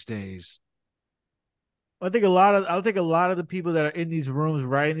it these days. I think a lot of the people that are in these rooms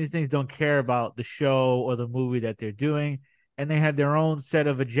writing these things don't care about the show or the movie that they're doing, and they have their own set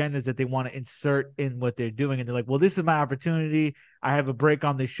of agendas that they want to insert in what they're doing, and they're like, well, this is my opportunity. I have a break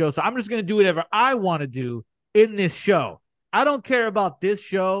on this show, so I'm just going to do whatever I want to do in this show. I don't care about this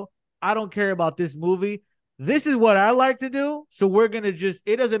show. I don't care about this movie. This is what I like to do, so we're going to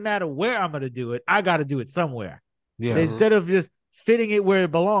it doesn't matter where I'm going to do it. I got to do it somewhere. Yeah. Instead of just fitting it where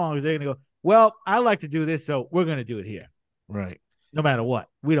it belongs, they're going to go, well, I like to do this, so we're going to do it here. Right. No matter what.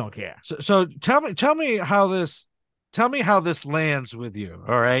 We don't care. So tell me how this lands with you,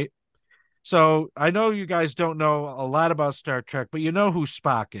 all right? So I know you guys don't know a lot about Star Trek, but you know who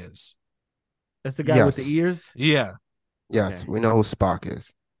Spock is. That's the guy with the ears? Yeah. Yes, okay. We know who Spock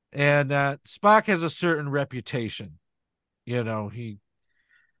is. And Spock has a certain reputation. He's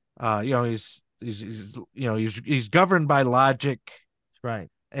governed by logic. That's right.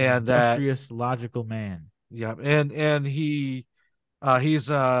 And industrious, logical man. Yeah, and he's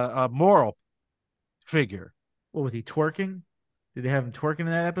a moral figure. What was he, twerking? Did they have him twerking in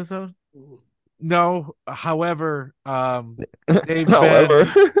that episode? No. However, they've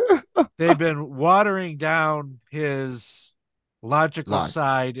been watering down his logical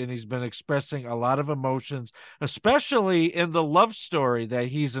side, and he's been expressing a lot of emotions, especially in the love story that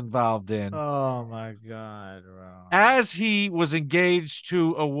he's involved in. Oh my God, bro. As he was engaged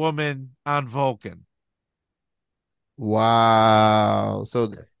to a woman on Vulcan. Wow.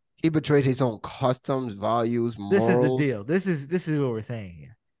 So he betrayed his own customs, values, morals. This is the deal. This is what we're saying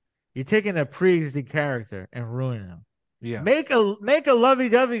here. You're taking a pre-existing character and ruining him. Yeah. Make a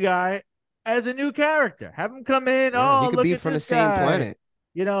lovey-dovey guy as a new character. Have him come in. Yeah, he could be from the same planet.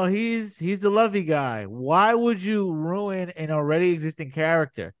 He's the lovey guy. Why would you ruin an already existing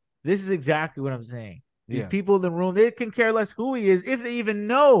character? This is exactly what I'm saying. These people in the room, they can care less who he is if they even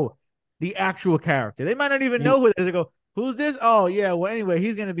know the actual character. They might not even know who it is. They go, who's this? Oh, yeah, well, anyway,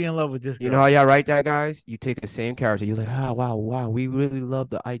 he's going to be in love with this girl. You know how y'all write that, guys? You take the same character. You're like, wow, we really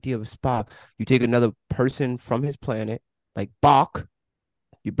love the idea of Spock. You take another person from his planet, like Bach.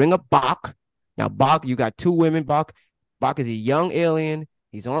 You bring up Bach. Now, Bach, you got two women. Bach is a young alien.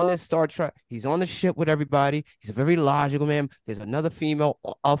 He's on the Star Trek. He's on the ship with everybody. He's a very logical man. There's another female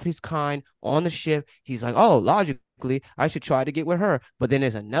of his kind on the ship. He's like, oh, logically, I should try to get with her. But then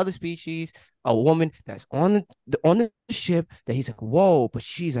there's another species, a woman that's on the ship that he's like, whoa, but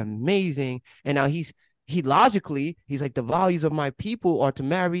she's amazing. And now he's like, the values of my people are to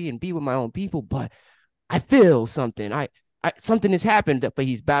marry and be with my own people. But I feel something. Something has happened, but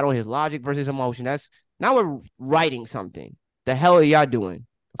he's battling his logic versus emotion. Now we're writing something. The hell are y'all doing?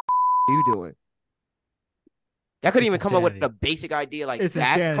 What are you doing? That couldn't even come up with a basic idea like it's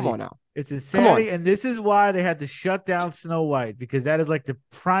that. Insanity. Come on now. It's insanity, and this is why they had to shut down Snow White, because that is like the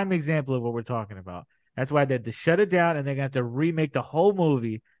prime example of what we're talking about. That's why they had to shut it down, and they're going to have to remake the whole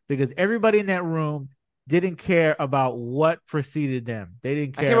movie because everybody in that room didn't care about what preceded them. They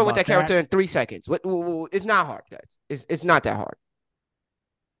didn't care. I came up with that character in 3 seconds. It's not hard, guys. It's not that hard.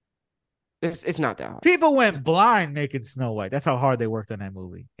 It's not that hard. People went blind making Snow White. That's how hard they worked on that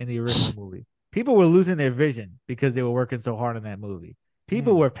movie, in the original movie. People were losing their vision because they were working so hard on that movie.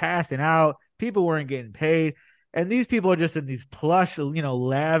 People were passing out. People weren't getting paid. And these people are just in these plush,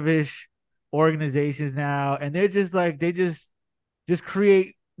 lavish organizations now. And they're just like, they just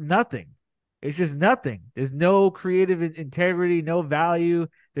create nothing. It's just nothing. There's no creative integrity, no value.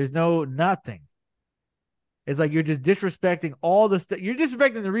 There's no nothing. It's like you're just disrespecting all the stuff. You're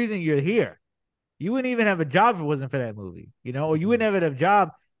disrespecting the reason you're here. You wouldn't even have a job if it wasn't for that movie, or you wouldn't have a job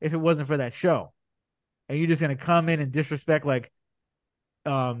if it wasn't for that show. And you're just going to come in and disrespect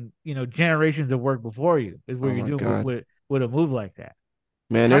generations of work before you is what you're doing with a move like that.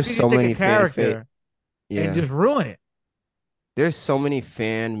 Man, there's so many character and just ruin it. There's so many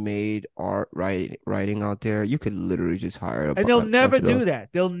fan-made art writing out there. You could literally just hire and they'll never do that.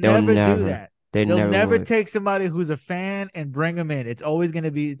 They'll never do that. They'll never take somebody who's a fan and bring them in. It's always going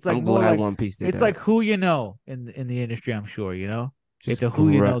to be. It's like I'm glad One Piece did It's that. like who in the industry. I'm sure it's a who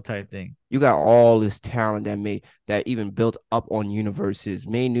you know type thing. You got all this talent that even built up on universes,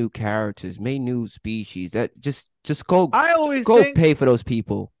 made new characters, made new species. That just go. Pay for those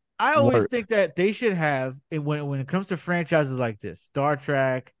people. I always think that they should have when it comes to franchises like this, Star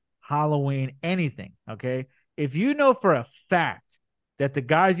Trek, Halloween, anything. Okay, if you know for a fact that the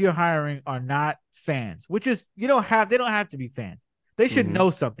guys you're hiring are not fans, which is they don't have to be fans. They should know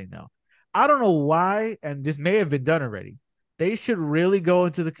something though. I don't know why, and this may have been done already. They should really go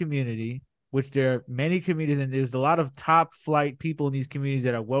into the community, which there are many communities, and there's a lot of top flight people in these communities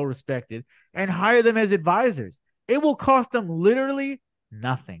that are well respected, and hire them as advisors. It will cost them literally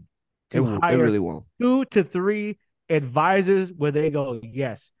nothing. It really won't. 2 to 3 advisors where they go,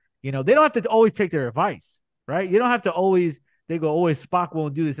 yes. They don't have to always take their advice, right? You don't have to always. They go, always Spock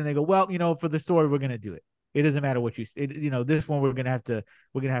won't do this, and they go, well, for the story we're gonna do it. It doesn't matter what this one we're gonna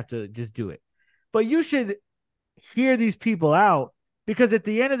have to just do it. But you should hear these people out, because at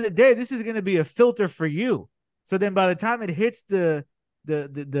the end of the day, this is gonna be a filter for you. So then by the time it hits the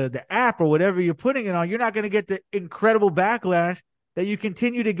app or whatever you're putting it on, you're not gonna get the incredible backlash that you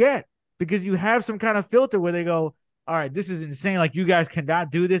continue to get, because you have some kind of filter where they go, all right, this is insane. Like, you guys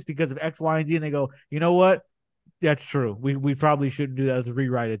cannot do this because of X, Y, and Z. And they go, you know what? That's true. We probably shouldn't do that. Let's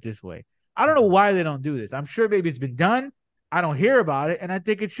rewrite it this way. I don't know why they don't do this. I'm sure maybe it's been done. I don't hear about it, and I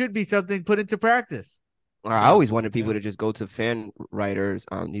think it should be something put into practice. I always wanted people to just go to fan writers,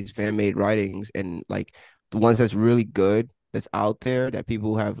 these fan-made writings, and like the ones that's really good, that's out there, that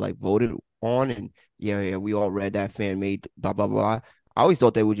people have like voted on, and we all read that fan-made blah blah blah. I always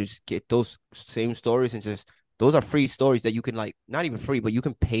thought they would just get those same stories and just. Those are free stories that you can not even free, but you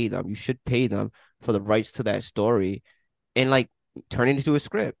can pay them. You should pay them for the rights to that story and turn it into a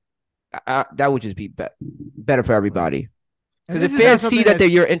script. That would just be better for everybody. Because if fans see that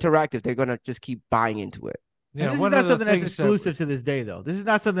you're interactive, they're going to just keep buying into it. Yeah, this is not something that's exclusive to this day, though. This is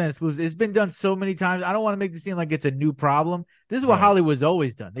not something that's exclusive. It's been done so many times. I don't want to make this seem like it's a new problem. This is what Hollywood's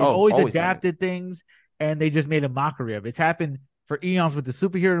always done. They've always adapted things, and they just made a mockery of it. It's happened for eons with the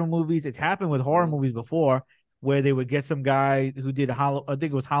superhero movies. It's happened with horror movies before, where they would get some guy who did I think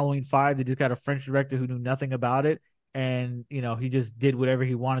it was Halloween 5. They just got a French director who knew nothing about it. And, he just did whatever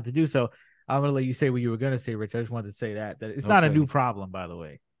he wanted to do. So I'm going to let you say what you were going to say, Rich. I just wanted to say that it's not a new problem, by the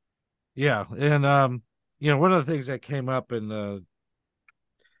way. Yeah. And, one of the things that came up in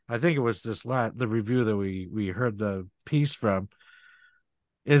I think it was the review that we heard the piece from,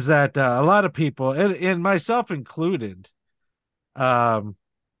 is that a lot of people, and myself included,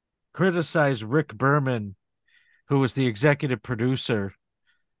 criticized Rick Berman, who was the executive producer,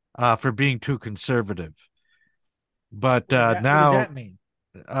 for being too conservative. But now, what does that mean?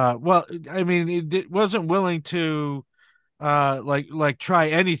 Well, I mean, it wasn't willing to try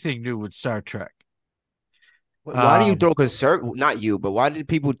anything new with Star Trek. Why do you throw conservative? Not you, but why did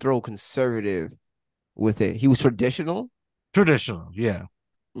people throw conservative with it? He was traditional. Traditional, yeah.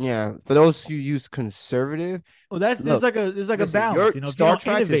 Yeah, for those who use conservative, well, there's like a balance. Star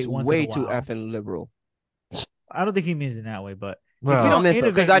Trek is way too effing liberal. I don't think he means it that way, but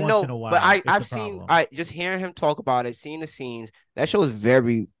because I know, but I've seen, just hearing him talk about it, seeing the scenes, that show is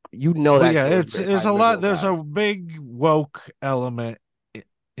very, that. Yeah, it's a lot. There's a big woke element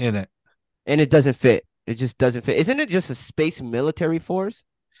in it, and it doesn't fit. It just doesn't fit. Isn't it just a space military force?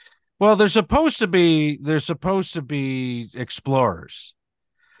 Well, they're supposed to be explorers.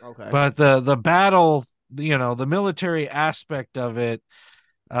 Okay. But the battle, the military aspect of it,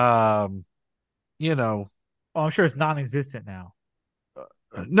 you know, I'm sure it's non-existent now.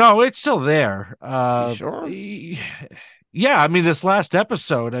 No, it's still there. You sure? Yeah, I mean this last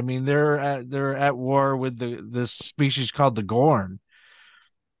episode, I mean they're at war with this species called the Gorn.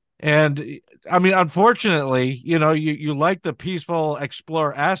 And I mean, unfortunately, you like the peaceful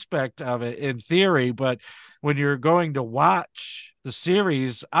explore aspect of it in theory, but when you're going to watch the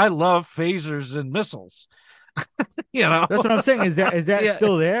series, I love phasers and missiles. That's what I'm saying. Is that Yeah.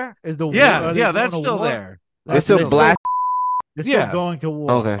 still there? Is the yeah, that's still war? there. They're still blast. They're still going to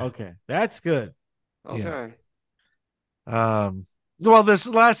war. Okay, that's good. Okay. Well, this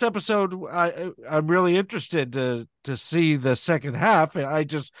last episode, I'm really interested to see the second half. I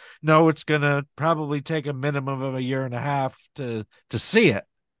just know it's gonna probably take a minimum of a year and a half to see it.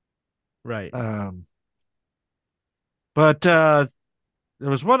 Right. But there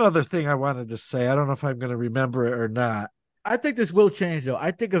was one other thing I wanted to say. I don't know if I'm going to remember it or not. I think this will change, though.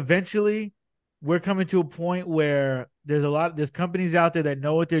 I think eventually we're coming to a point where there's companies out there that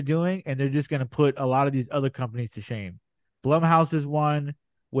know what they're doing, and they're just going to put a lot of these other companies to shame. Blumhouse is one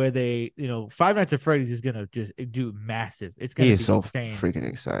where they, Five Nights at Freddy's is going to just do massive. It's going to be so insane. Freaking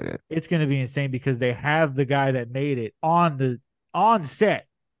excited. It's going to be insane because they have the guy that made it on set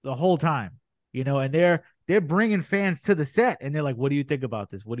the whole time, and they're bringing fans to the set, and they're like, "What do you think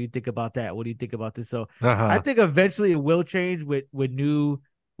about this? What do you think about that? What do you think about this?" So I think eventually it will change with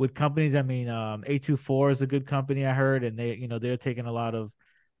companies. I mean, A24 is a good company, I heard, and they're taking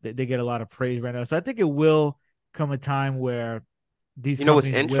they get a lot of praise right now. So I think it will come a time where these what's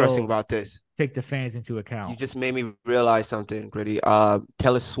interesting about this? Take the fans into account. You just made me realize something, Gritty.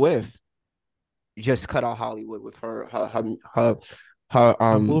 Taylor Swift just cut out Hollywood with her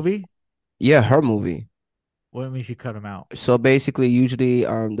movie. Yeah, her movie. What do you mean she cut them out? So basically, usually,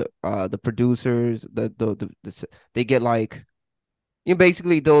 the producers, they get like,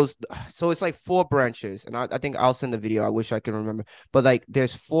 basically those. So it's like 4 branches, and I think I'll send the video. I wish I can remember, but like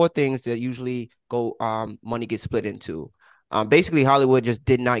there's 4 things that usually go money gets split into. Basically Hollywood just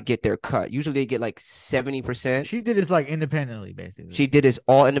did not get their cut. Usually they get like 70%. She did this like independently, basically. She did this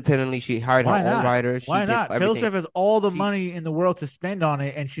all independendly. She hired her own writers. Why not? Taylor Swift has all the money in the world to spend on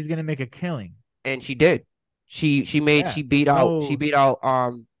it, and she's gonna make a killing. And she did. She beat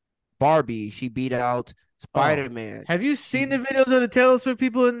out Barbie. She beat out Spider-Man. Have you seen the videos of the Taylor Swift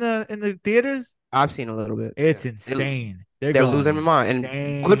people in the theaters? I've seen a little bit. It's insane. They're losing their mind,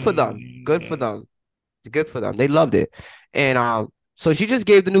 and good for them. Good for them. Good for them. They loved it. And so she just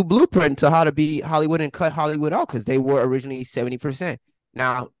gave the new blueprint to how to be Hollywood and cut Hollywood out, because they were originally 70%.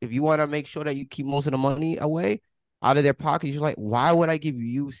 Now, if you want to make sure that you keep most of the money away out of their pockets, you're like, why would I give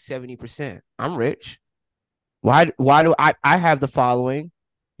you 70%? I'm rich. Why do I have the following?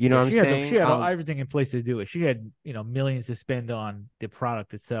 You know what I'm saying? She had everything in place to do it. She had, millions to spend on the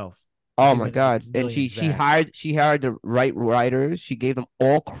product itself. Oh my God. And she hired the right writers. She gave them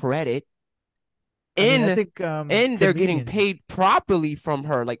all credit. And they're getting paid properly from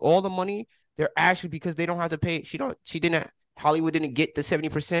her. Like all the money, they're actually, because they don't have to pay. Hollywood didn't get the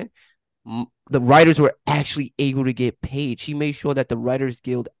 70%. The writers were actually able to get paid. She made sure that the Writers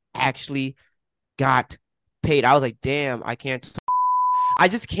Guild actually got paid. I was like, damn, I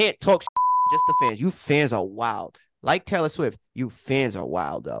just can't talk just the fans. You fans are wild. Like Taylor Swift, you fans are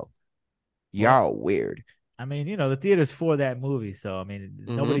wild though. Y'all are weird. I mean, the theater's for that movie, so I mean,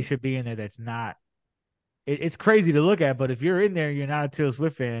 nobody should be in there that's not. It's crazy to look at, but if you're in there, you're not a Taylor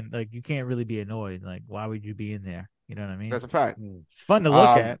Swift fan. Like, you can't really be annoyed. Like, why would you be in there? You know what I mean? That's a fact. It's fun to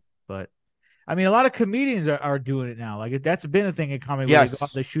look at, but I mean, a lot of comedians are doing it now. Like, that's been a thing in comedy. Where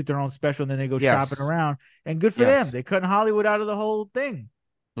they shoot their own special and then they go shopping around. And good for them. They cutting Hollywood out of the whole thing.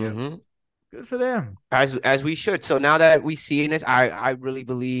 Mm-hmm. Good for them. As we should. So now that we see in this, I really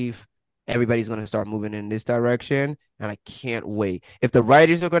believe everybody's going to start moving in this direction, and I can't wait. If the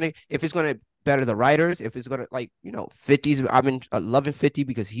writers if it's going to better the writers, if it's going to 50s, I've been loving 50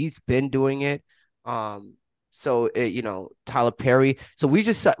 because he's been doing it. So Tyler Perry. So we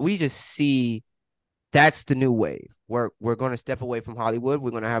just see that's the new wave. We're going to step away from Hollywood.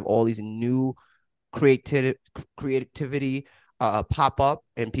 We're going to have all these new creativity pop up,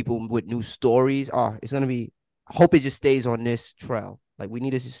 and people with new stories. It's going to be. I hope it just stays on this trail. Like, we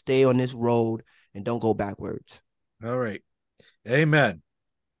need to just stay on this road and don't go backwards. All right. Amen.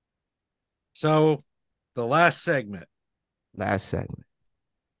 So the last segment.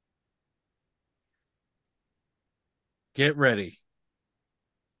 Get ready.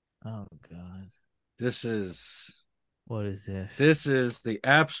 Oh God. This is What is this? This is the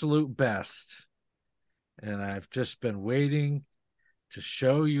absolute best. And I've just been waiting to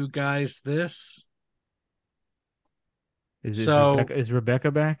show you guys this. Is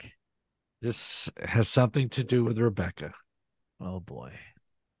Rebecca back? This has something to do with Rebecca. Oh boy.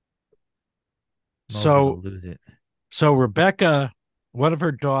 Lose it. So Rebecca, one of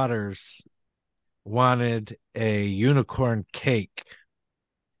her daughters, wanted a unicorn cake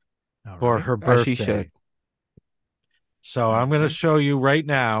for her birthday. She should. So I'm going to show you right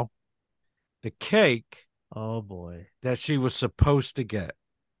now the cake. Oh boy. That she was supposed to get.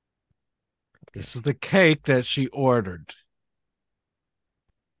 This is the cake that she ordered.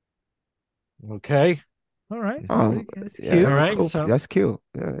 Okay. All right. That's cute. All right. Cool. So, that's cute.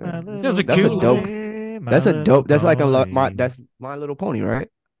 That's a dope. That's a dope. That's like that's My Little Pony, right?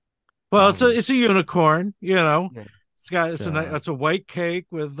 Well, it's a unicorn. You know, it's a white cake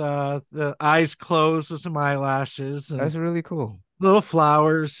with the eyes closed with some eyelashes. And that's really cool. Little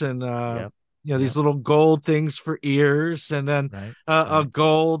flowers and these little gold things for ears, and then a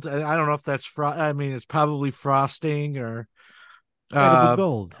gold. I don't know if that's it's probably frosting or.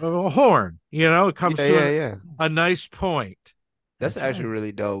 Gold. A horn, it comes to a nice point. That's actually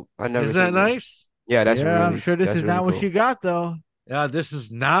really dope. Is that nice? Yeah, that's really. I'm sure this is not what she got though. Yeah, this is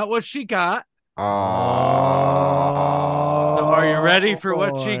not what she got. Oh. So are you ready for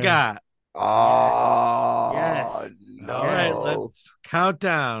what she got? Oh. Yes. No. All right, let's count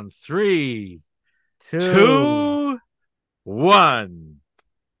down. 3, 2, 1.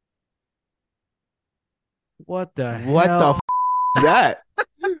 What the hell? What the that?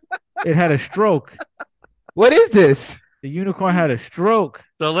 It had a stroke. What is this? The unicorn had a stroke.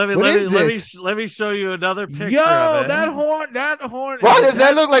 So let me show you another picture. Yo, of it. that horn. Why does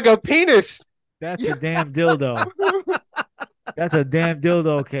that look like a penis? That's a damn dildo. That's a damn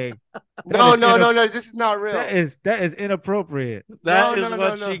dildo cake. No. This is not real. That is inappropriate. That is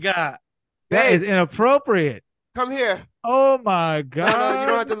what she got. That is inappropriate. Come here. Oh my god.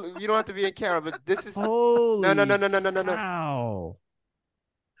 No, you don't have to be in camera, but this is holy No. Wow.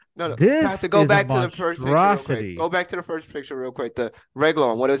 No. This have to go back to the first picture real monstrosity. quick. Go back to the first picture real quick. The regular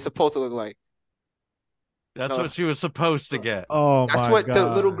one, what it's supposed to look like. That's what she was supposed to get. Oh That's my what god. the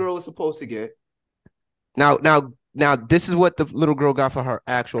little girl was supposed to get. Now, this is what the little girl got for her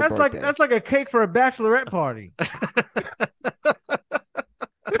actual birthday. That's like a cake for a bachelorette party.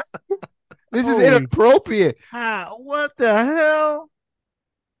 This is inappropriate. What the hell?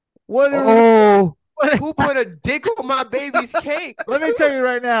 Who put a dick on my baby's cake? Let me tell you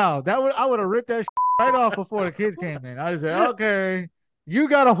right now, I would have ripped that right off before the kids came in. I just said, okay, you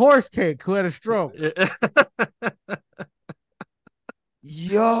got a horse cake who had a stroke.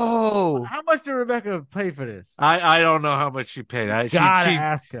 Yo, how much did Rebecca pay for this? I don't know how much she paid.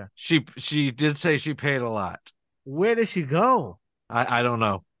 Ask her. She did say she paid a lot. Where did she go? I don't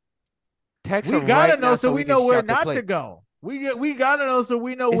know. Text we her gotta right know now so we know where not to to go. We gotta know so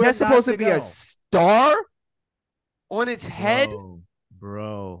we know Is where that supposed not to be go. a star on its head?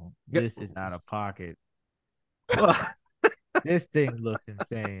 Bro, this is out of pocket. This thing looks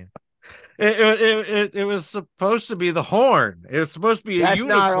insane. It was supposed to be the horn. It was supposed to be a unicorn.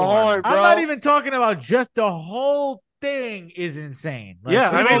 Not a horn, bro. I'm not even talking about just the whole thing is insane. Like,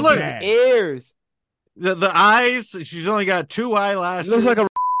 yeah, I mean, look, ears, the eyes. She's only got 2 eyelashes. It looks like a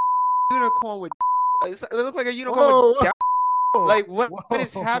unicorn with. It looks like a unicorn with. Like what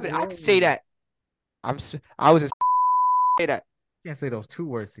is happening? I can say that. I was just say that. You can't say those 2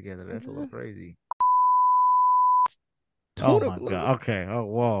 words together. That's a little crazy. Oh my god. Okay. Oh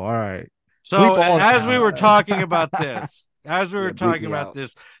whoa. All right. So as we were talking about this,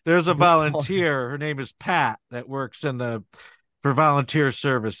 there's a volunteer. Her name is Pat that works for volunteer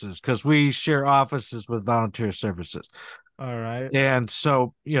services because we share offices with volunteer services. All right. And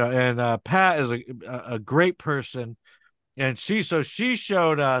so Pat is a great person, and she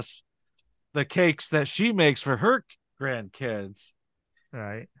showed us the cakes that she makes for her grandkids.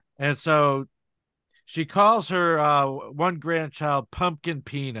 Right. And so she calls her one grandchild Pumpkin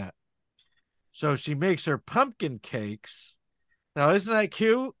Peanut. So she makes her pumpkin cakes. Now, isn't that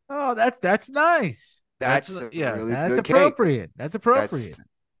cute? Oh, that's nice. That's really that's good appropriate. Cake. That's appropriate.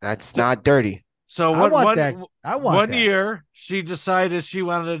 That's not dirty. So one year she decided she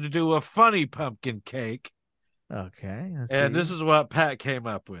wanted to do a funny pumpkin cake. Okay. And this is what Pat came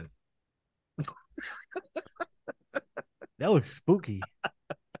up with. That looks spooky.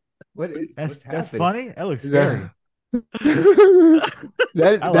 That's funny. That looks scary.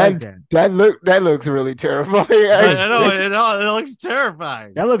 that looks really terrifying. I know it looks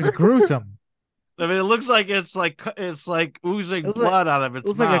terrifying. That looks gruesome. I mean, it looks like it's like oozing blood out of its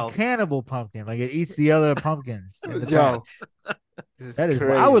mouth. It looks like a cannibal pumpkin. Like it eats the other pumpkins. Yo, that is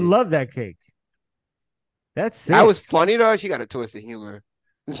crazy. I would love that cake. That's sick. That was funny though. She got a twist of humor.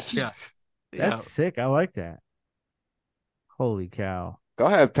 That's sick. I like that. Holy cow. Go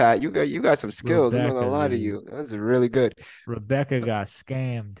ahead, Pat. You got some skills. I'm not gonna lie to you. That was really good. Rebecca got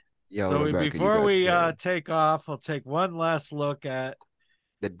scammed. Yo, so Rebecca, before we take off, I'll take one last look at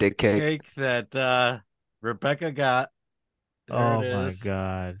the dick cake that Rebecca got. There my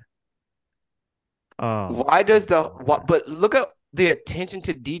god. Oh. Why does but look at the attention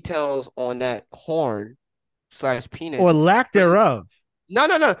to details on that horn / penis. Or lack thereof. No.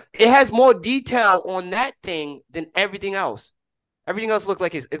 It has more detail on that thing than everything else. Everything else looked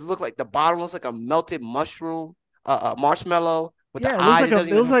like it looked like the bottom looks like a melted mushroom, marshmallow with the eyes.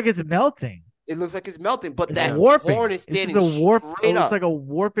 It looks like it's melting. It looks like it's melting, but that warping. horn is standing straight up. It looks like a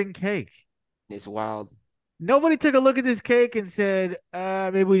warping cake. It's wild. Nobody took a look at this cake and said,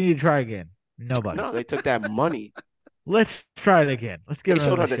 maybe we need to try again. Nobody. No, they took that money. Let's try it again. Let's give it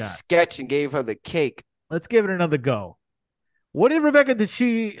another shot. They showed her the sketch and gave her the cake. Let's give it another go. What did Rebecca? Did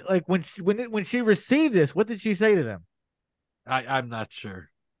she like when she received this? What did she say to them? I'm not sure.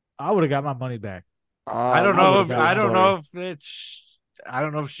 I would have got my money back. I don't know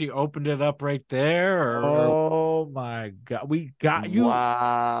if she opened it up right there or. Oh my god, we got you!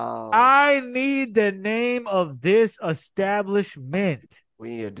 Wow. I need the name of this establishment.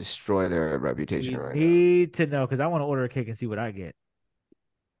 We need to destroy their reputation right now. We need to know because I want to order a cake and see what I get.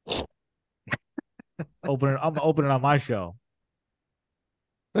 I'm gonna open it on my show.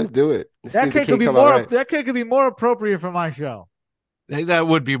 Let's do it. That cake could be more appropriate for my show. That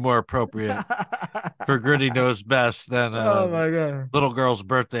would be more appropriate for Gritty Knows Best than oh my god, little girl's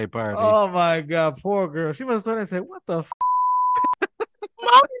birthday party. Oh my god, poor girl. She must have and say, "What the f?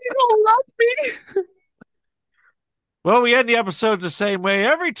 Mom, you don't love me." Well, we end the episode the same way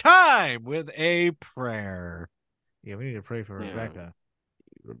every time with a prayer. Yeah, we need to pray for Rebecca.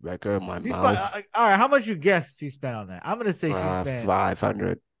 Rebecca, my mouth. All right, how much you guess she spent on that? I'm gonna say she spent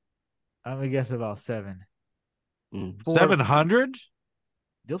 500. I'm gonna guess about 7. 700?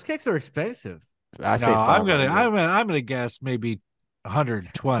 Those cakes are expensive. I say 500. I'm gonna guess maybe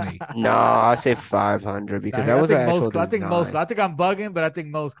 120. No, I say 500 because that was an actual design. I think I'm bugging, but I think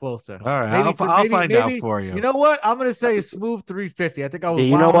Mo's closer. All right, I'll find out for you. You know what? I'm gonna say a smooth 350. I think I was.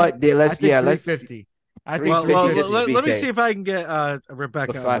 You know what? Let's 350. I think let me see if I can get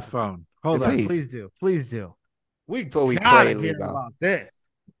Rebecca on the phone. Hold on, please do. We gotta hear about this.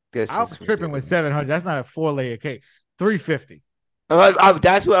 I'm tripping with 700. That's not a 4-layer cake. 350.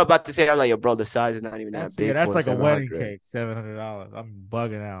 That's what I'm about to say. I'm like, yo, bro, the size is not even that big. Yeah, that's like a wedding cake. $700. I'm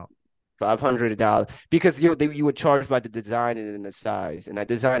bugging out. $500 because you would charge by the design and the size, and that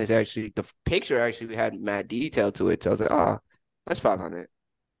design is actually the picture actually had mad detail to it. So I was like, oh, that's 500.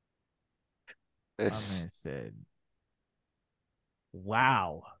 My man said,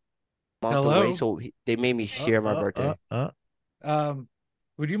 "Wow." Hello. Away, so they made me share my birthday.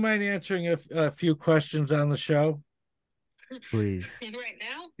 Would you mind answering a few questions on the show? Please. Right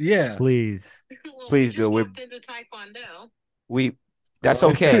now? Yeah. Please. Well, Please do. We're into Taekwondo. That's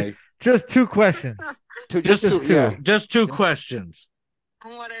okay. Just 2 questions. Just two. Yeah. Just 2 questions.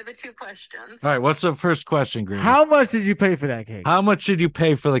 And what are the 2 questions? All right. What's the first question, Green? How much did you pay for that cake? How much did you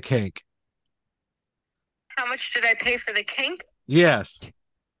pay for the cake? How much did I pay for the cake? Yes.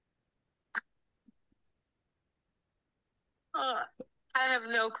 I have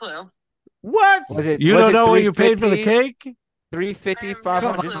no clue. What? You don't know what you paid for the cake? 350,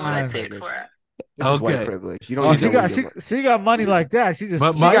 500. This is what I paid for it. This is white privilege. You don't she got money like that. She just.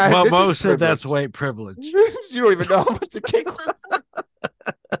 Mo said that's white privilege. You don't even know how much the cake was.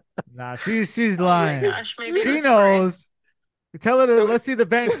 Nah, she's lying. Oh my gosh, maybe she knows. Tell her to let's see the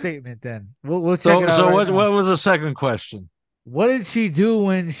bank statement then. We'll check it out. So what was the second question? What did she do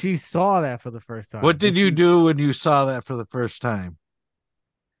when she saw that for the first time? What did you do when you saw that for the first time?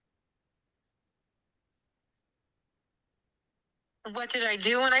 What did I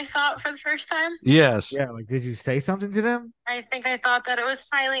do when I saw it for the first time? Yes. Yeah, like did you say something to them? I think I thought that it was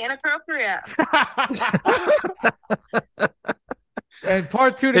highly inappropriate. And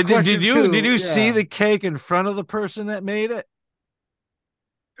part 2 to question did you see the cake in front of the person that made it?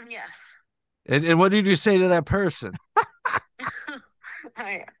 Yes. And what did you say to that person?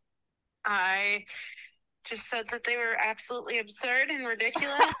 I just said that they were absolutely absurd and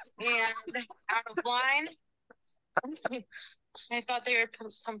ridiculous and out of line. I thought they were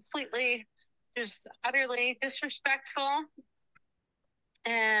completely, just utterly disrespectful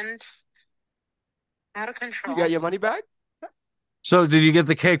and out of control. You got your money back? So did you get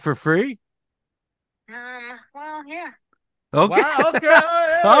the cake for free? Well, yeah. Okay. Wow, okay.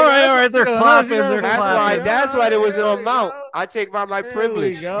 All right. They're clapping. That's why there was no amount. I take my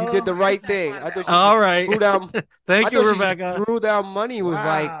privilege. You did the right thing. I thought she threw down. Thank you, Rebecca. Threw down money. Was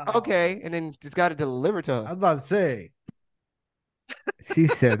like, okay, and then just got it delivered to her. I was about to say. She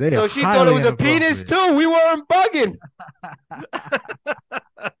said they. So she thought it was a penis too. We weren't bugging.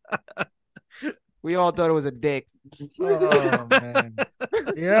 We all thought it was a dick. Oh man.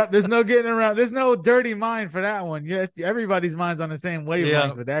 Yeah, there's no getting around. There's no dirty mind for that one. Yeah, everybody's mind's on the same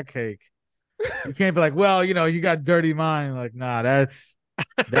wavelength with that cake. You can't be like, well, you got dirty mind. Like, nah, that's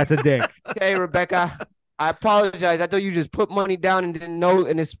a dick. Hey, Rebecca, I apologize. I thought you just put money down and didn't know,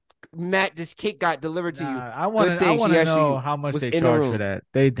 and this cake got delivered to you. I want to know how much they charge for that.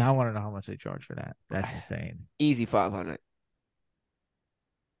 I want to know how much they charge for that. That's insane. Easy 500.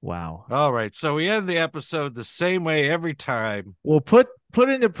 Wow. All right. So we end the episode the same way every time. Well, put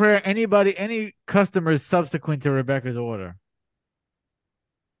into prayer any customers subsequent to Rebecca's order.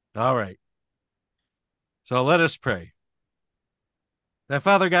 All right. So let us pray. That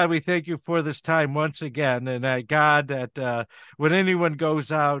Father God, we thank you for this time once again. And that God, that when anyone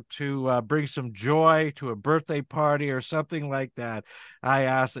goes out to bring some joy to a birthday party or something like that, I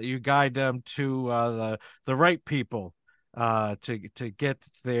ask that you guide them to the right people. To get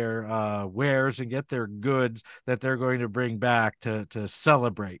their wares and get their goods that they're going to bring back to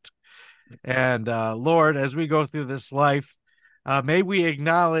celebrate. And Lord, as we go through this life, may we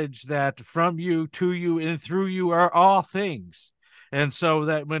acknowledge that from you, to you, and through you are all things. And so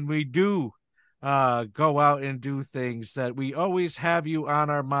that when we do go out and do things, that we always have you on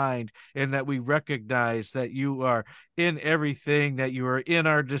our mind, and that we recognize that you are in everything, that you are in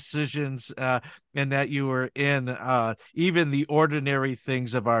our decisions, and that you are in even the ordinary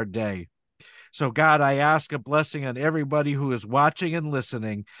things of our day. So God, I ask a blessing on everybody who is watching and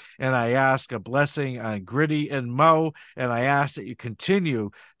listening, and I ask a blessing on Gritty and Mo, and I ask that you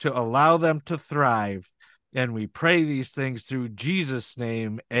continue to allow them to thrive. And we pray these things through Jesus'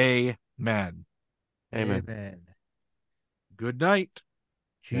 name. Amen. Amen. Good night.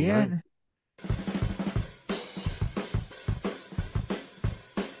 Jen.